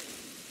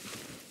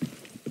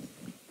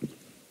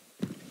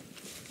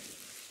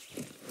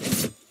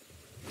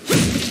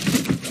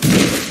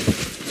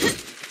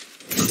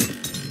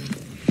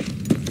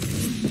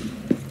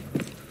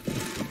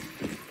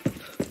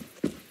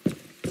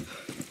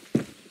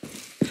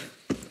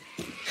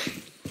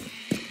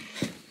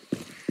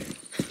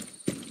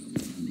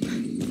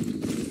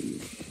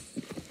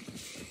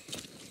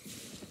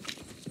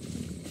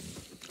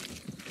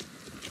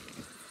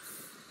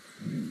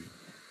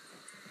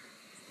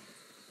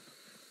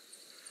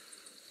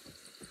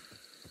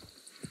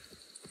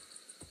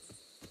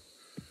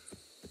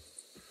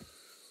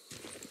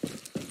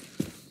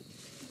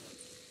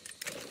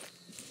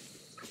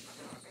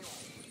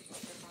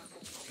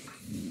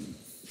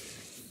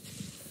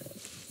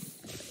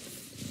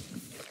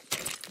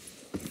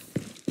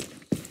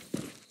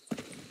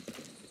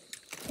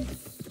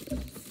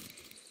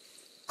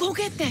 Go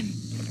get them!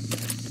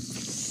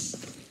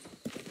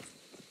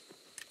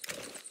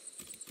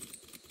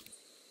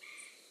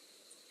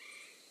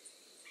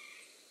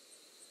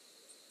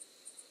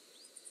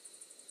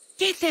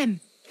 Get them!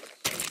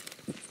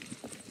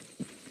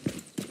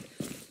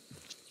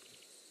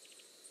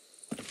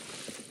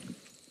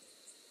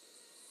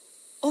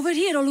 Over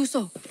here,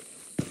 Oluso!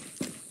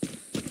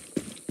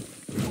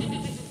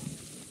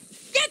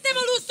 Get them,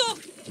 Oluso!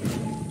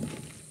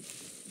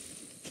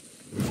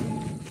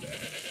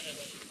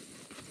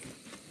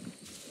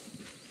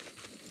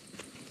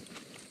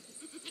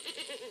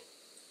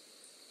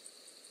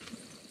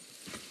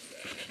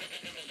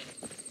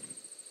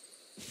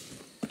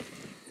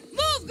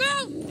 Move,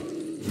 girl!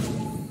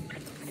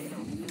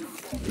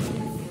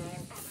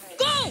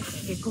 Go!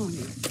 Get going.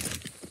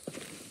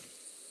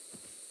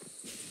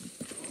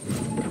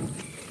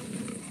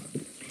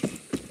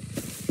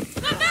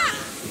 Come back!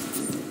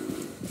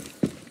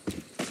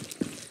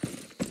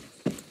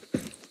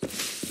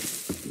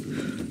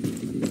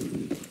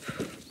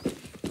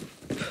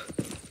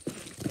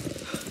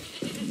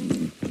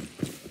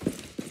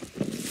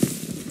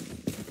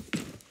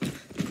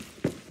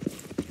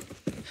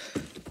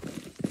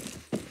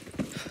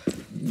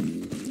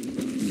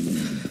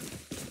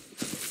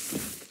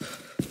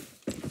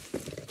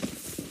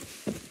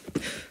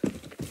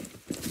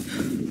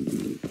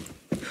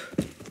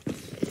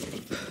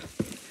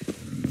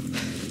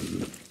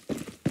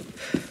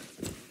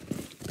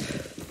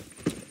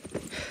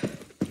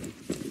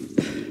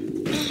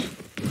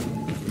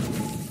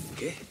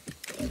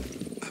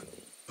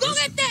 Go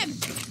get them!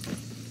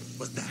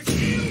 What's that?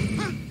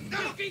 Go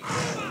ahead,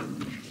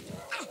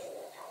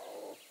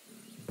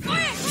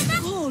 come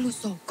back! Go,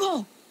 Oluso,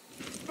 go!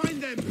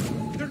 Find them!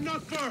 They're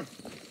not far!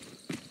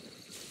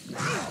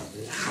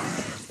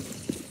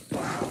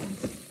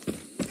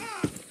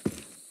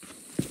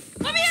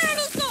 Come here,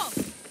 Oluso!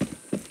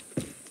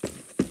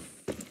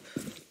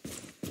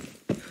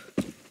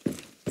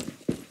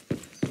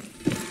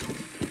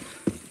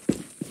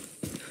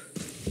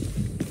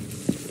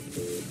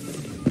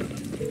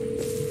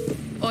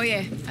 Oh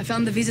yeah, I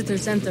found the visitor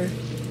center.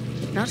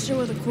 Not sure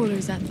where the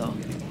cooler's at though.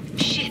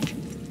 Shit.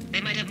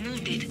 They might have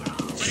moved it,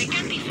 but it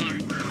can't be far.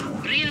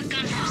 Ria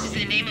Campos is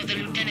the name of the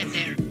lieutenant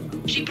there.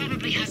 She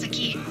probably has a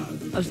key.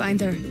 I'll find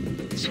her.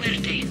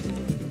 Suerte.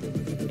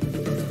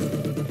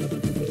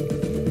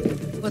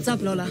 What's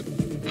up, Lola?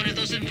 One of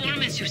those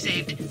informants you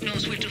saved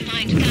knows where to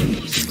find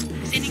Campos.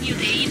 Sending you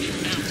the info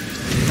now.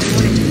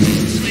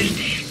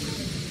 Suerte.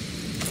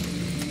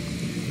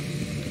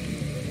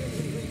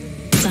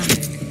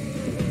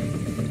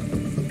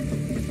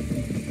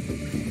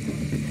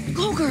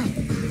 Go, girl!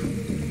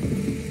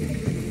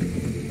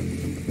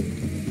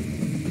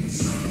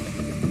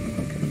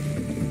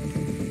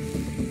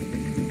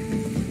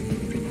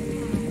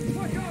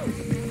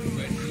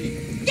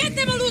 Get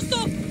them,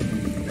 Oluso!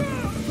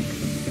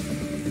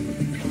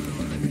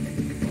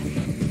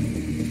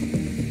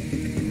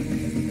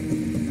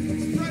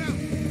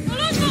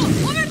 Oluso,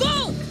 over! Go!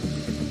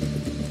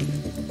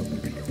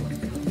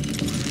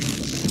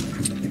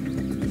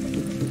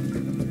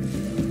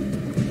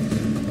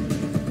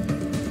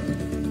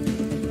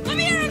 Come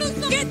here,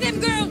 Oluso! Get them,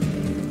 girl!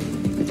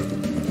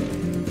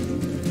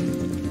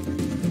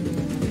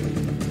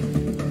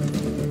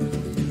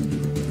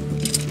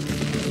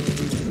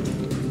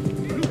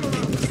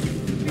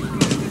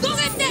 Go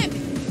get them!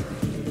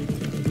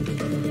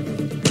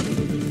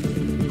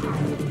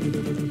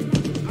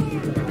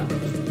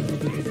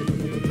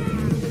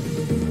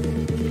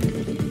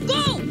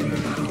 Go!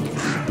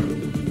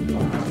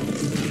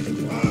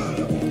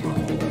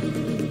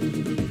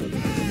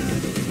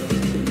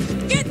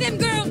 Get them,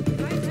 girl!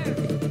 Right there.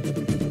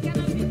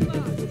 Cannot be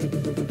far.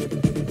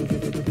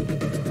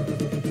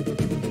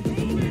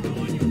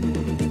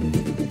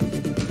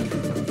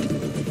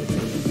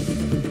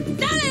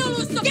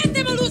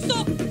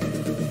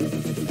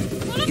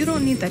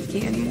 need that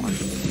key anymore.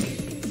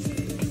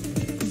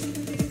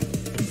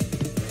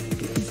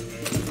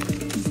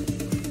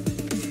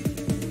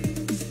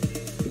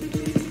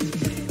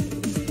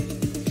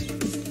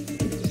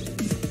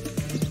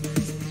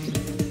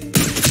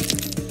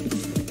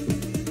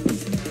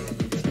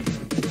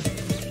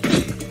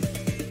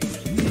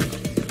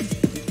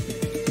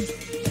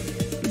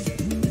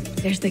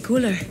 There's the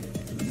cooler.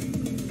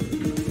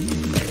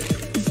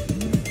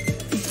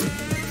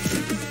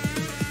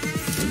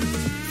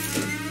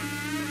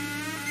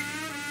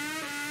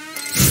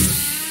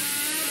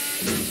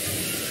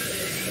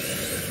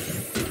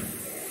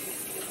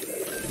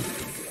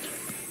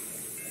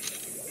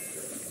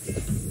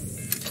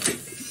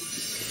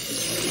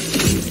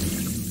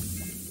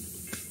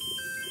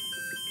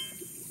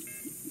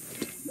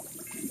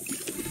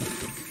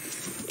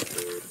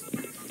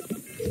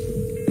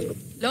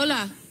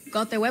 Lola,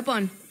 got the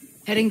weapon.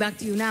 Heading back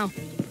to you now.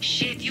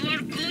 Shit, you are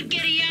good,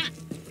 guerrilla.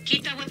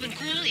 Keep that weapon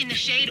cool in the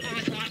shade or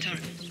with water.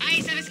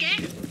 Aye, ¿sabes qué?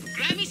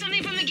 Grab me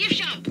something from the gift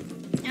shop.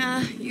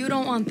 You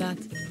don't want that.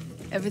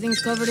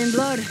 Everything's covered in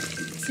blood.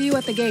 See you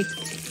at the gate.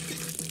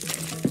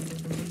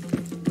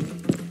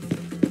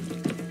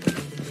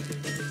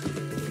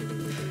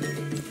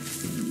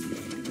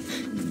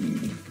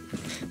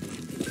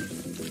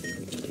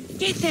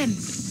 Get them!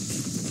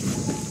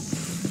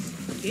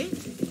 ¿Qué?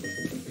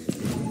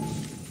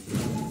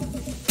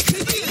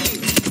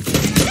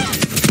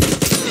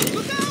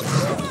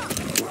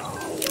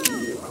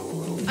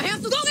 I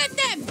have to go get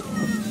them!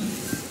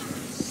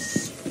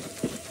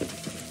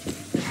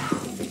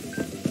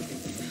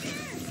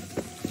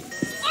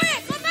 Oye,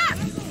 come back!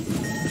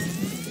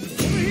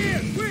 Over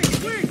here! Quick,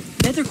 quick!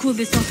 Better cool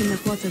this off in the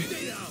water.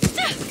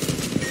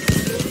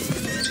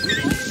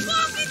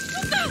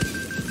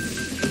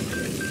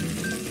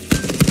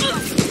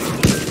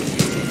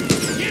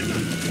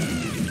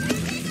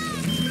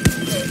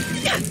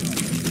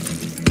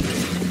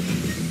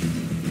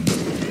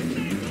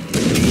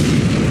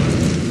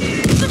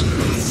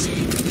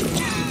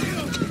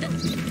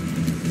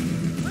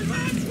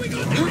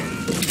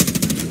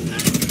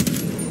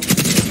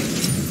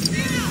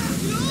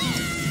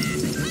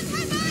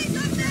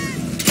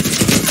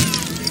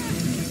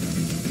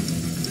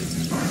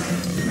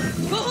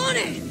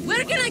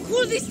 Where can I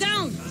cool this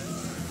down?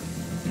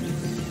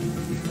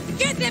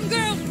 Get them,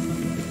 girl!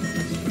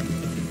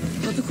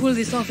 Got to cool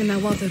this off in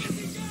that water.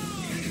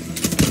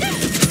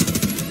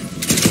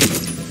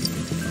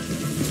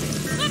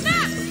 Come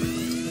back!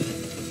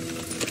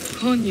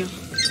 Coño.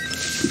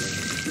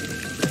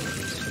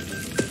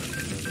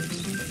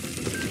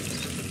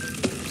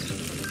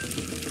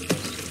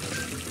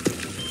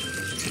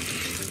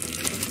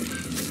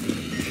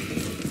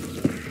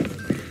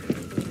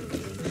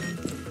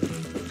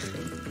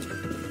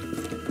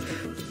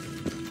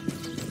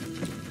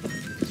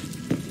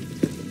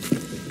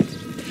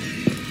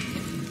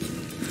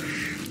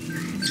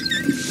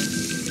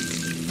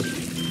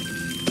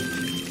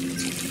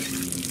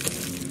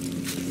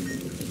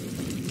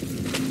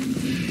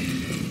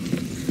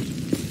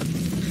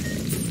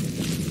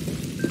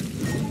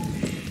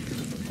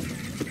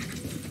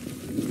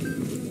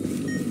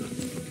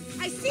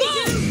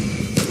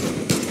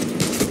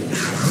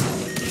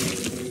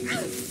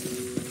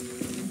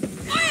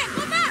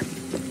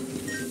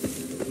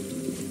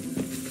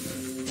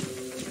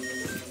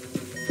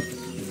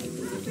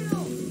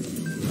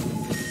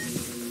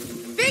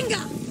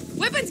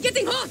 Weapon's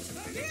getting hot!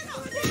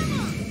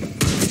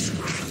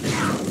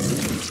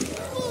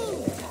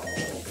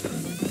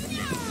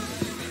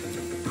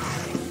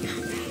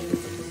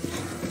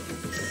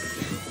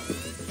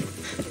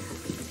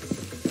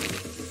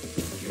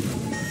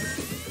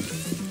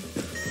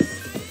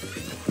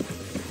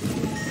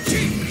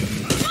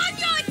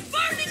 ¡Coño, it's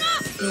burning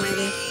up!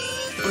 9,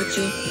 8,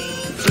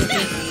 7,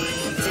 6...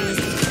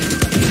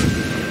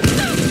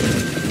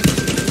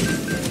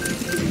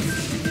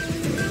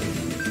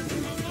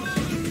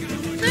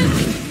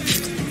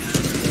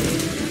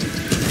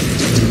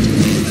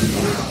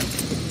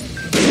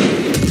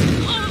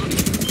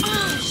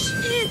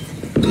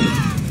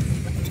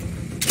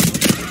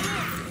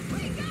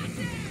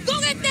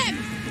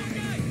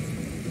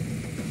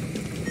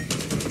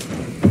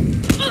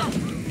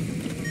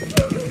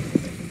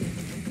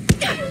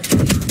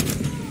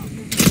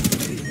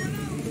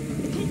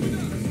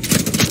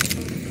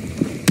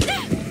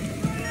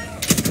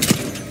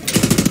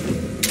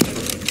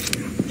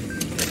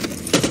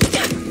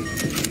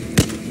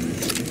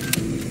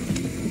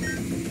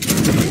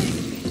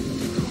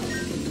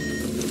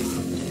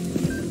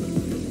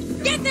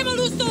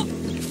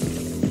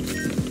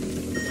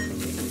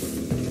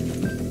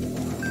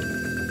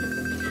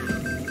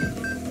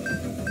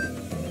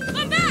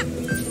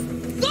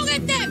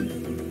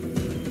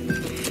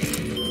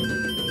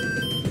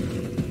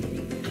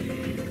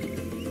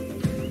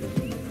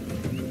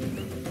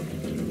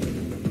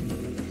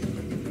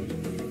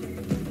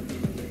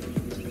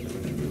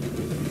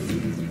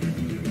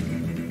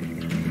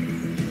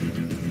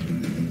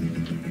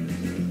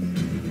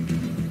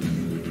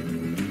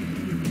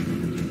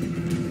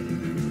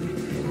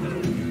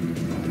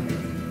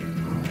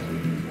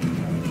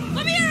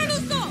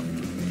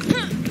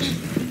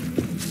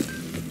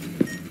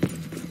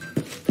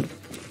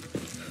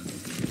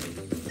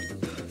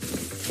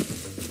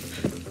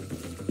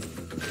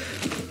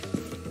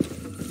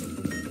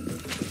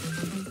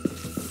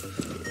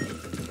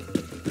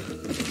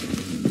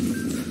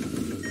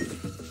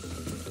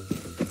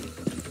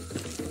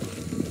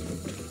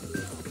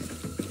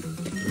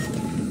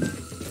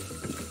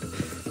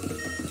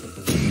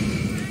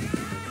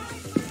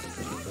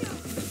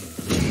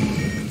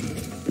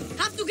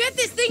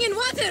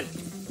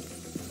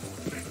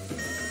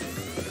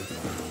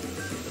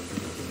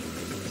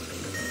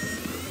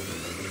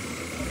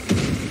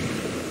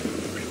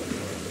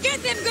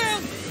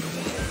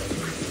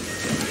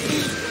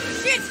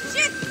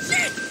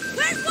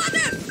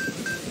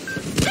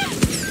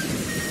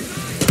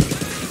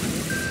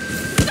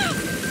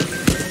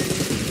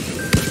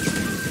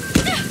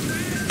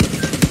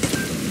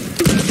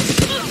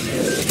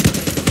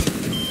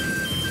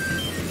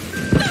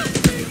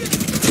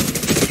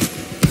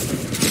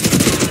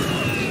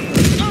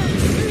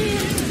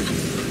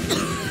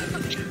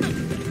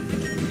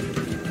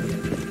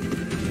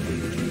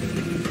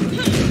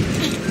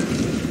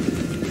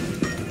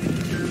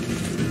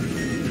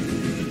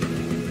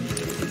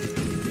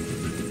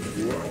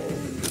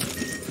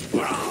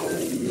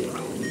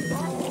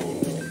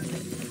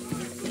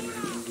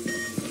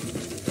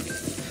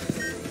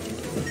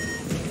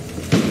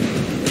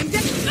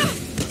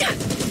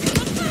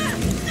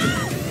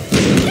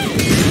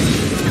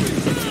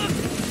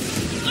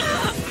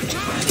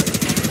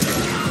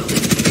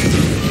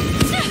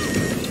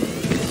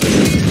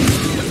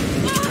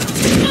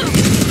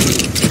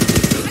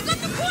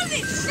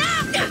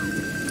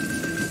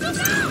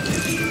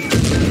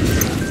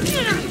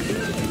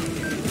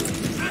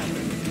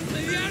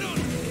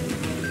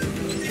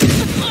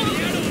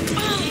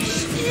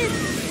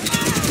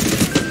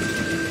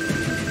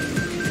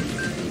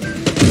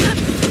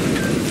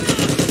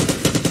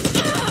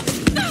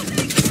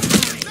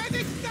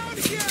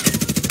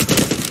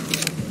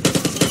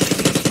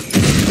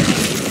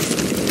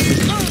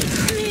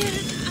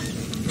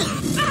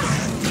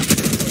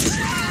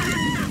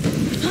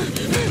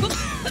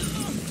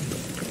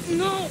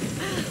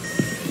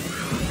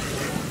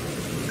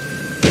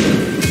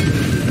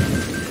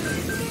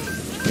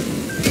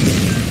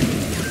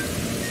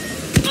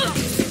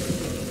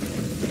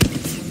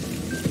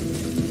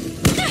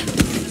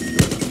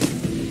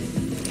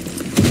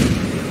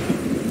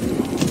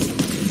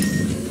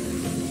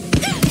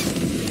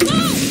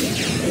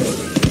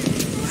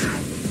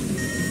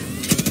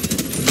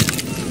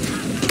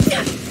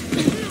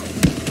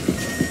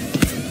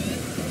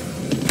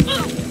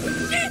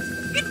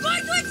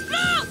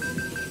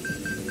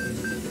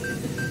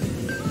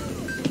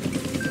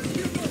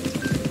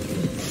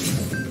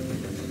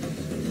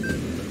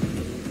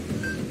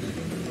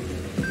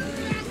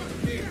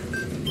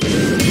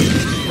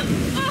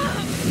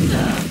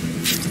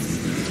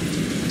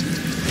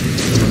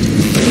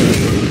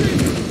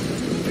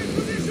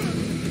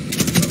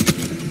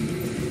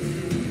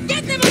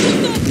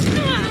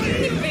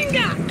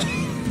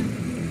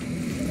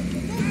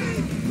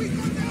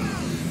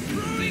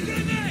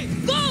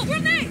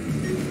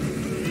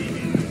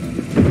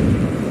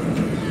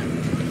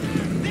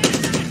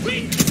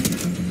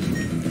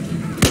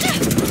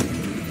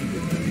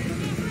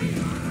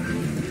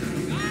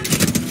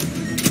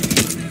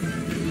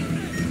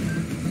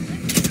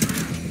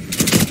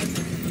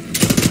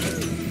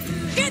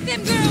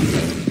 them,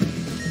 girls!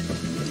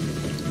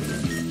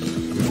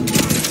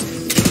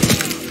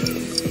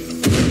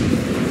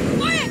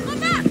 Quiet! Come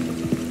back!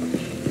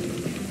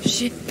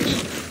 Shit.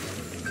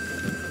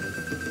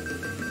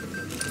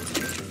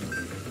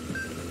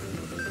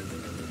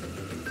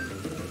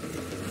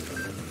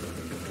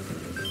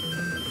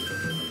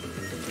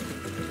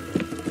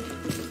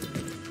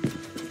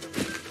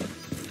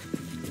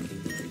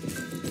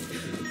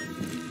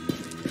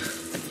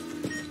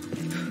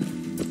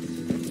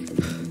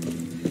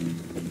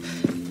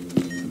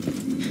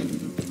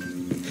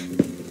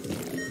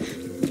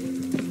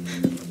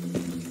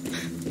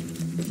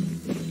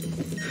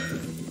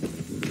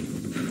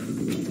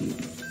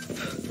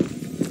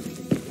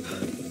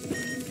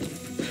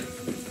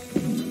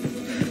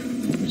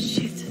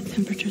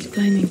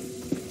 Climbing.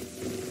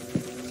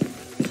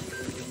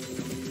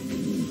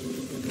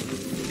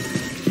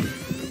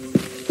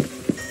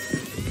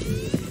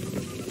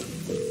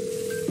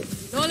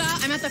 Lola,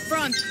 I'm at the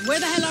front. Where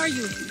the hell are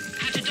you?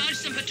 Had to dodge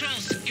some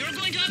patrols. You're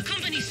going to have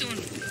company soon.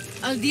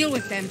 I'll deal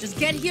with them. Just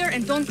get here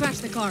and don't crash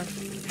the car.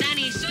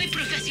 Danny, soy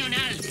profesional.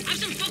 Have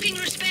some fucking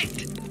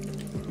respect.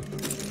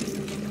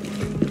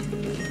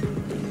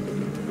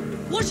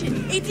 Watch it!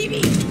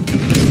 ATV!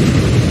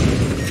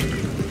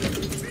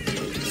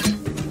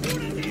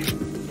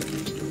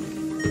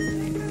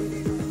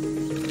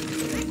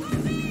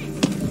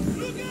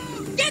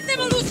 Get them,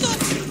 Oluso!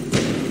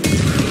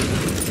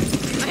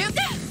 I have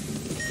that!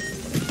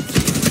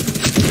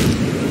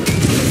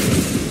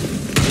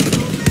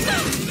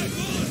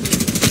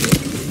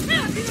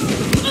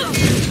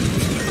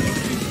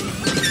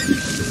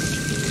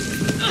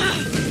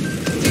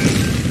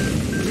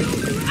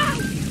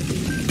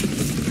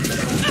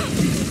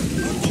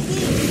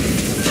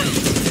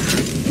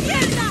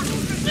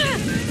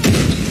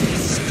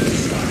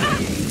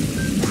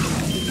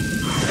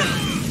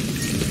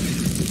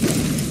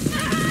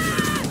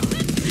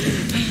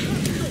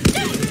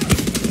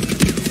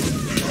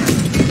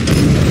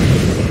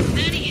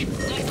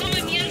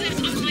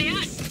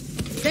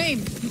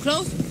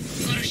 Close?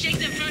 Gotta shake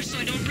them first so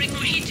I don't bring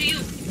more heat to you.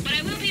 But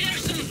I will be there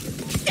soon.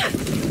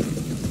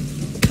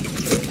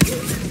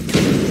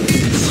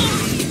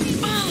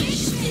 Oh,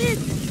 shit!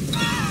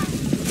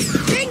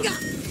 Venga!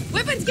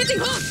 Weapon's getting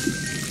hot!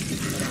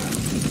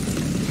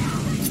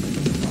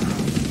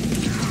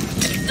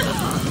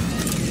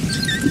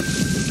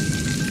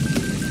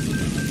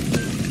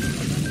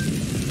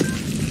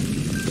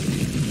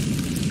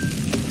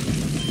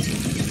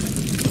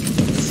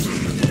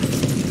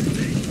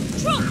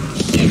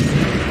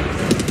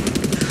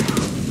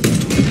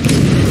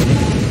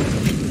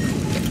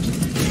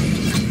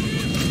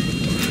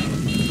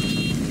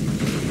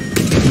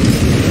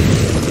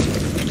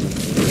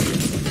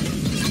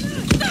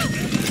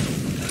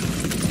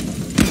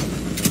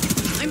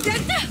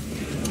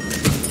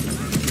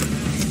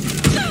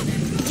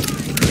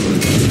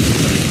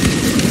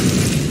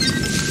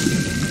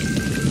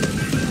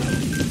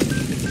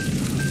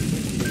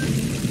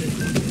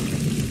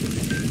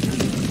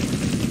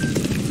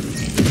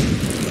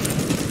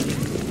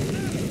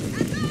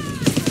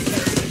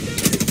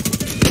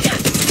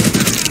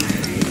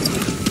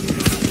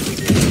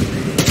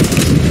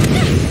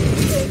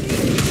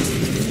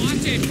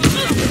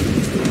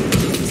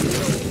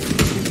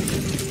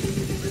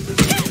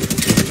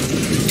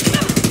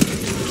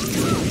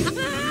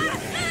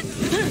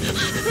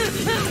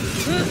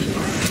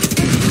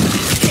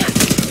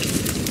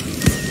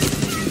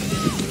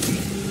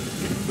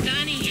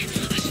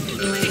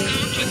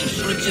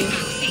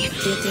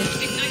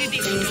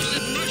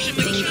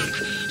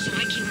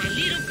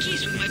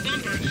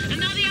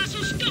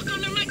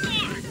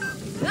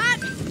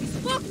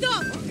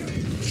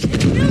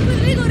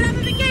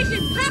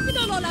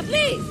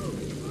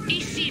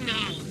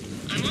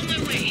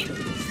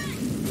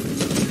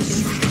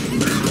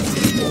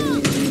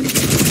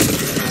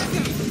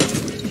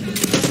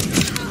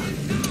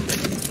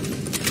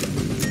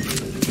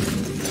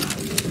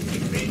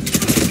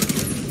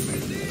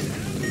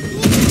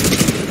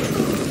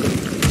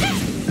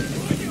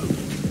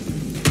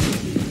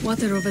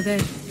 Water over there.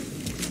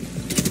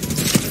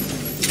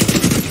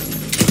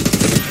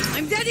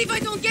 I'm dead if I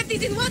don't get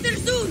these in water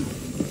soon!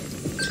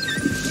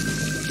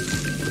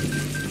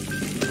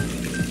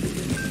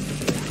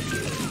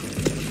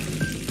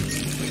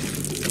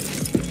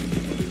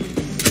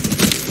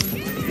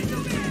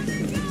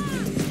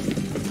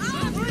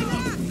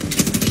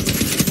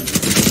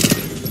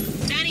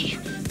 Danny,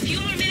 few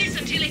more minutes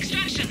until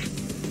extraction.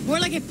 More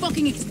like a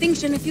fucking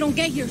extinction if you don't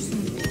get here soon.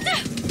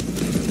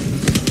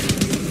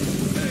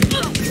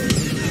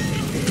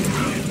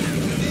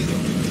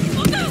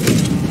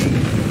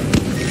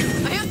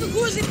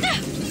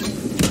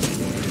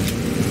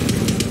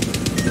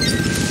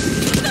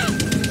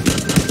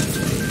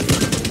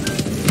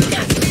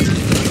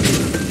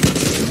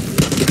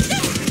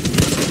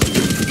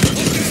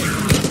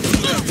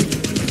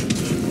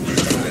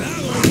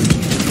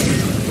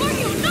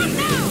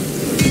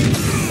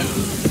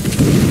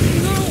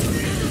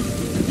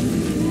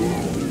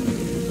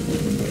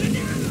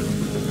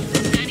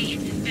 Danny,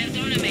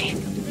 perdóname.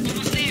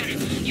 Almost there.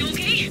 You okay?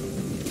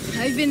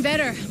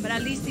 getting better, but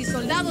at least these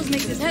soldados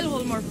make this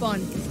hellhole more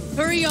fun.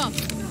 Hurry up!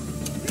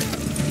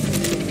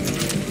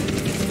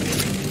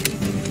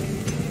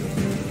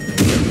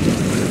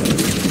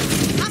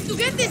 Have to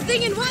get this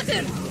thing in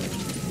water!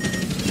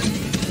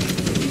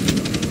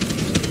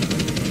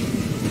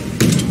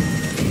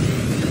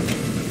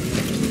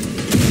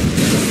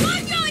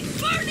 María,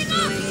 it's burning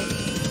up!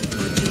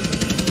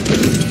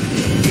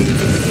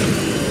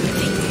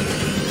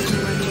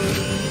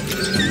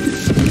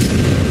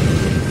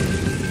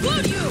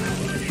 Good, you!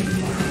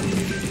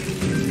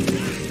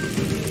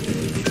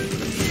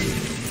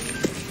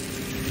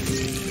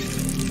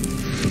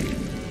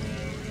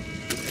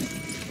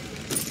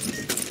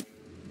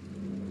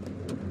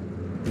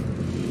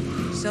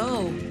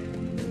 So,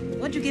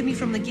 what'd you give me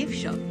from the gift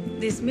shop?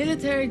 This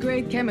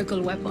military-grade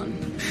chemical weapon.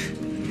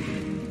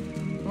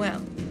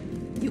 Well,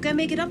 you can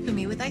make it up to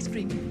me with ice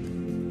cream.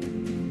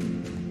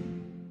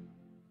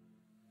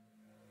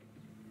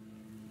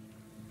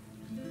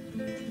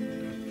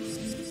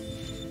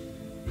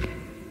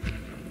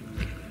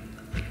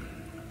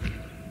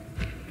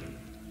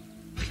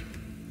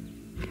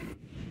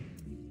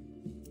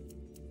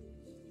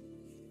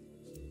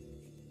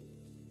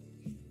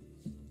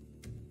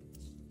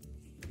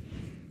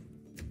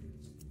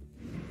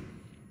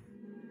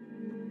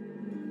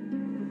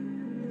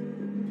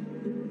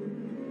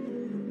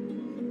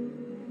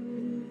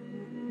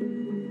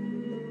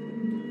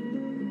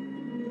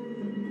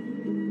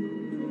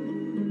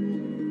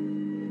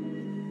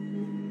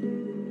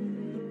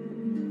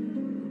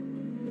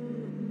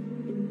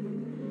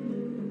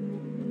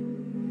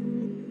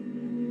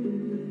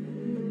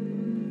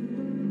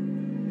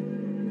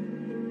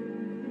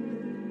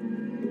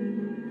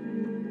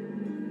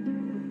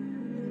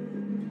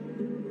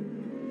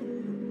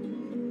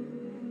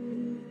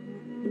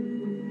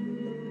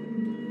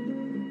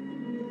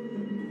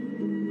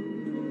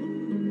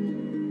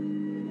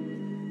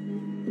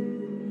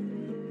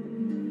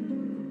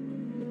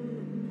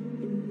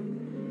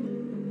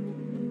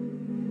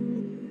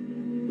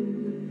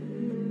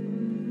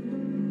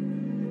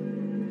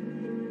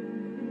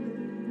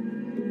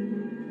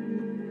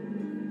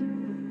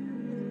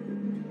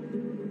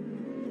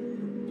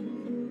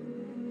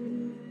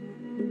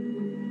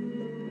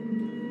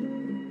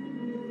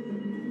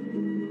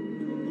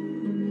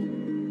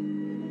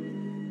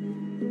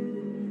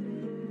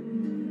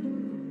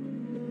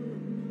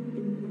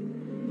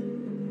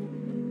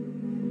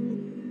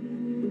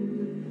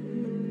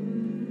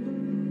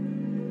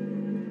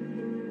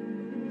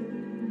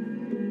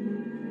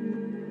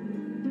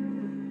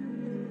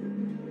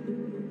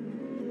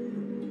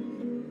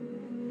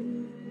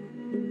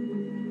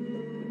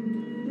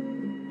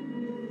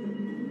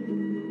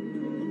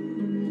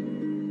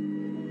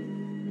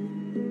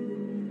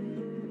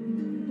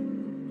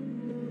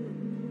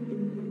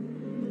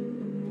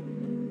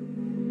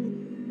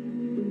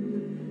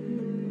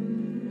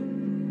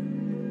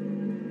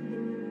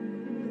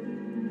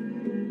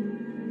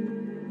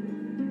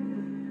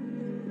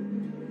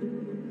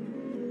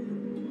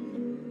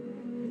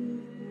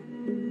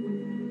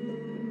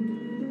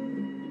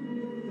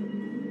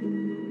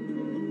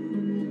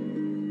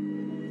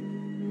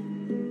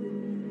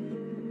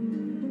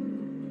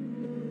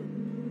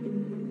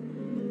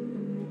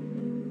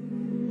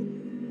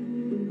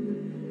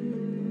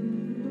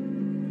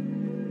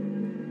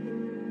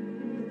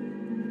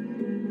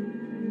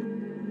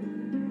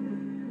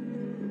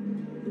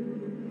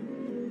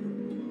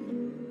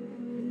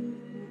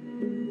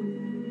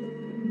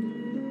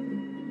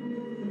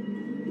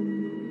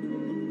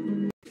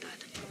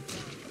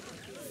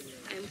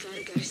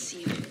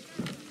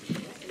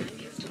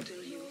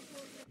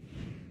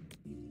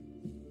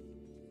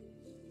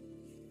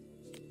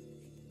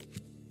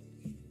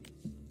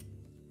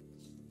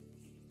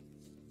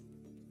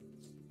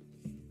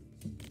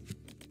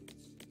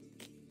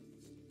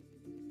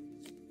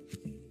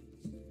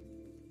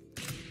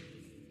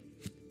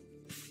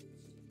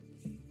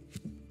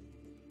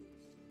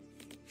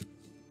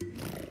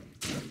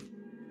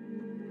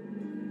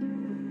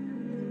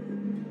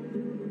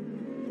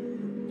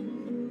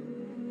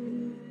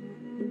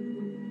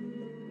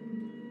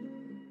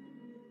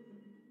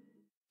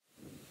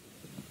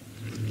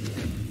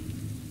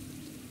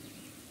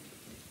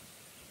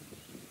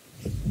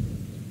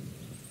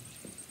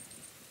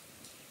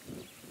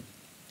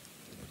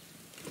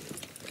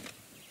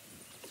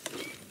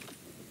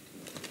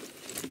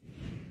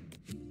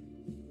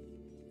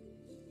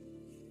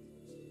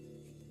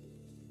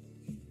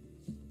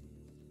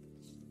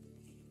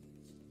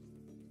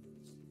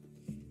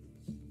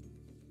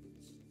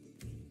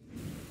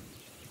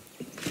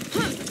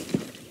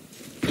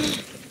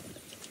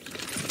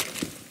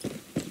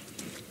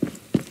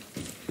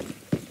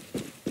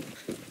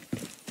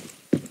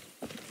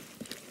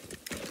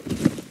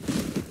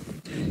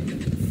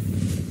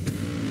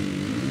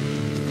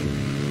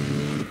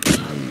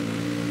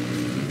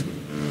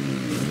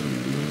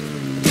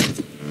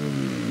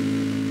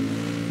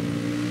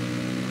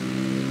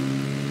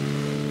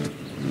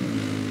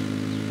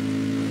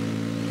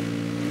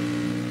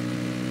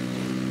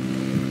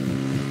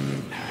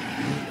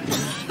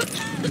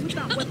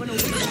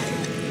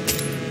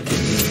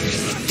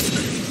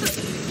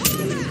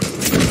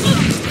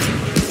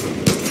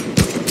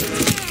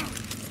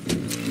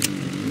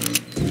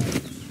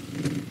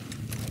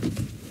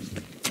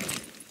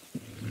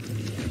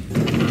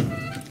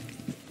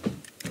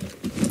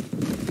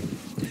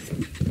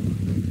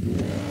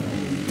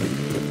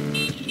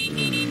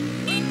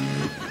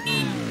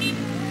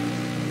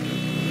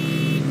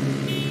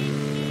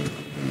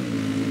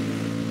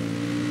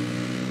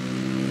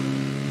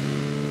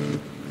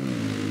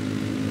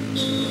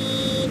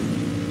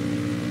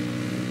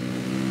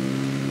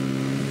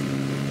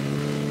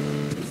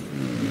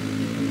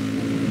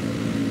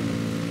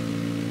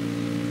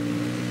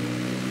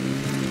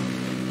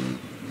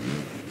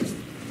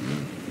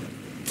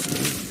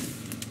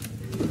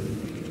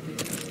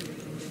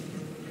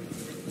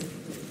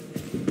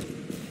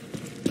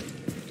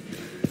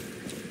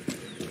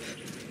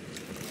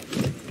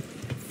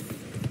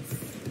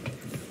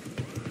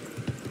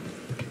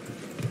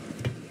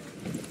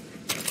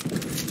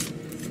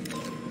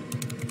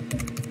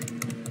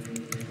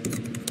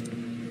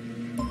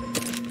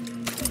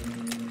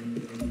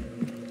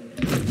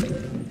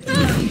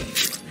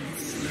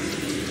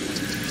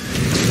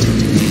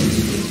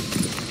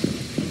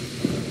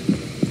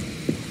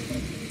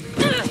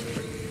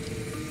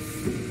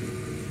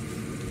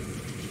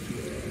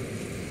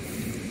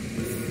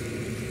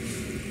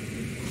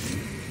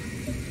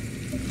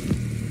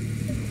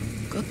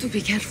 to be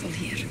careful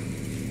here.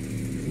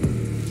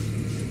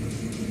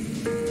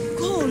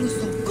 Go,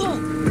 Oluso, go!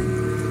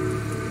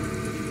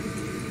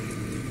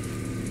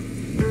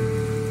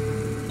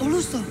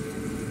 Oluso,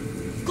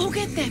 go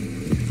get them!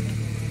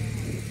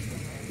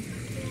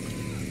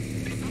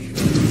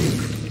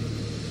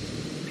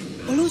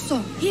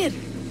 Oluso, here!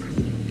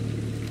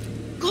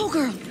 Go,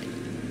 girl!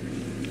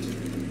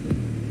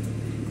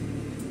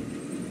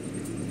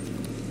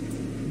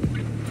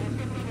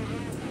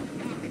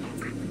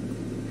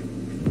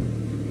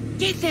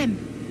 Get them!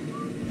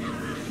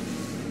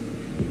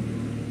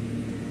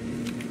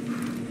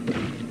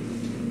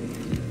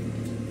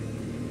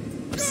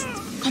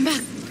 Psst, come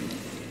back!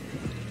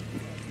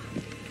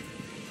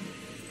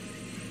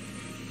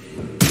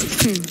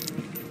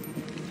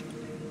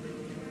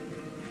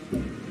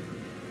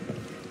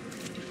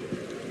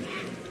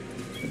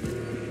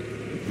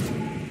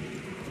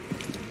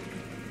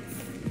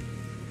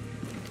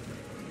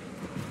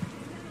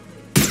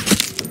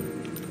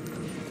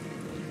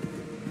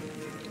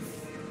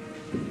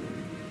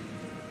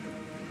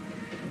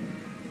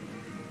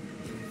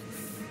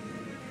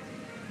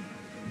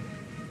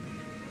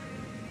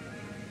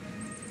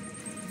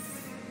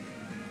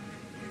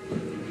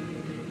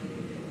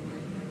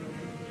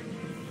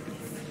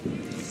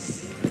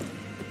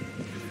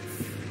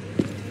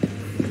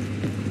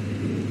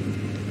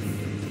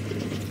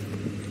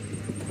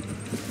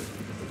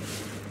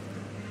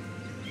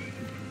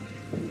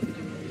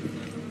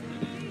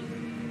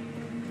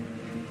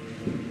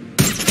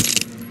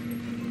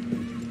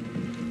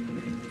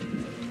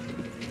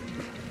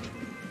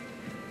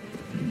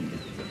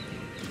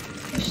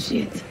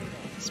 Shit.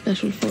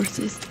 Special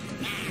forces.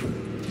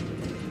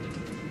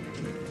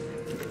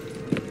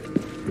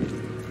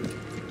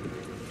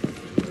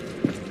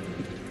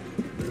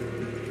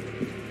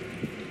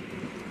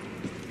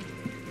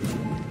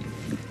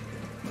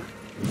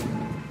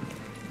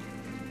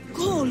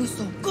 Go,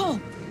 Oluso, go!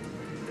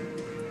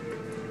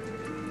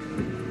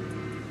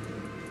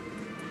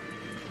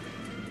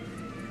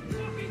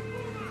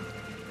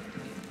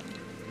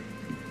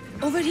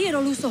 Over here,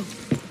 Oluso.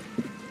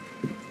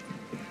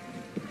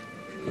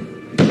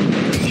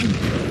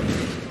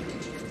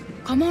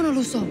 Come on,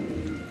 Oluso.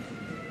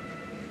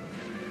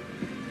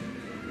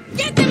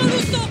 Get them,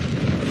 Oluso!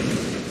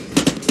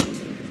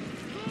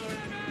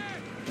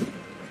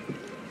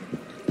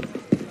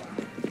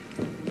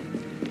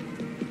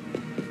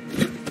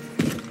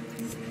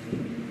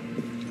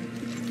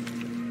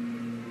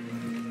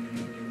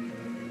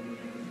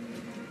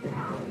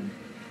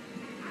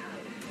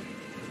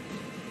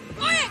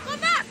 Oye, come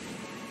back!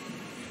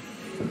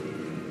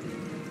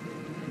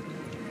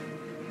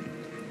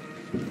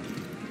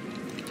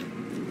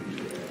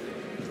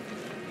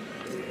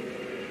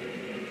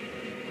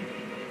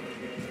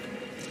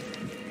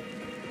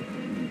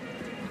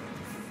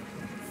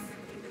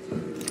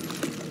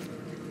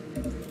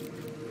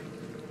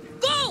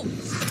 Go!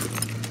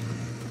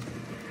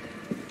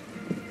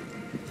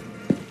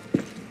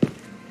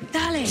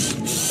 Dale!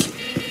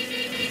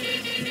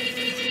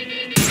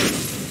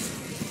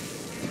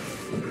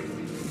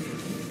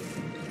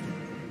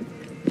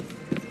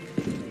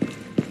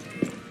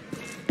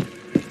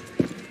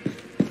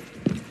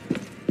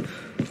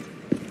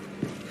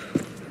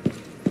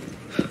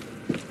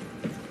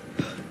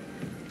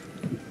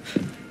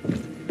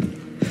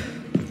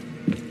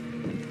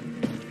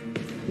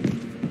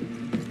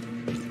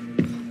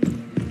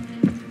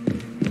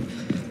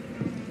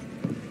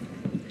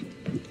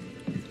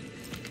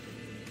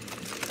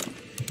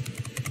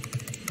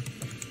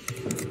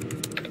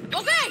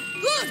 Okay,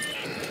 good!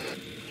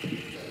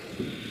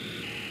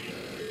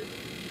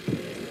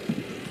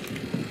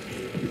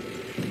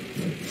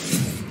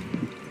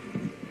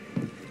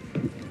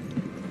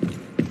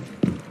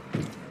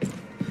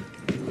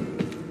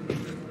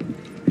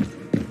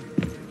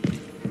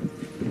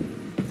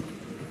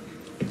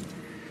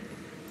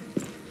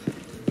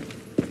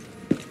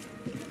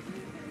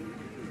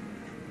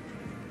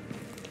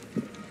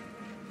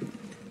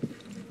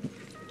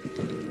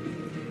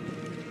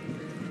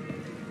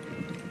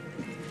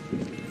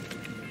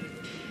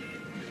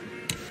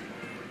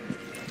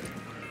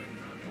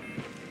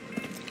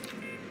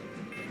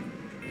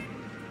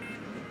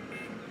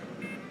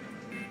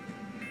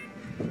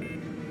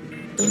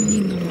 Don't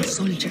need no more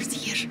soldiers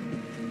here.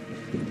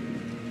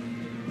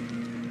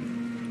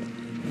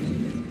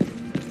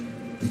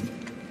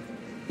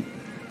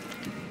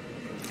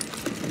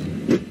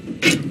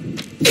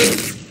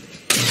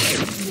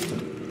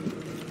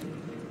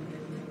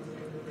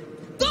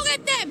 Go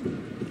get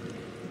them!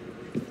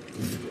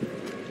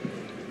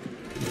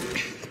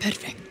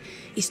 Perfect.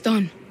 It's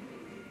done.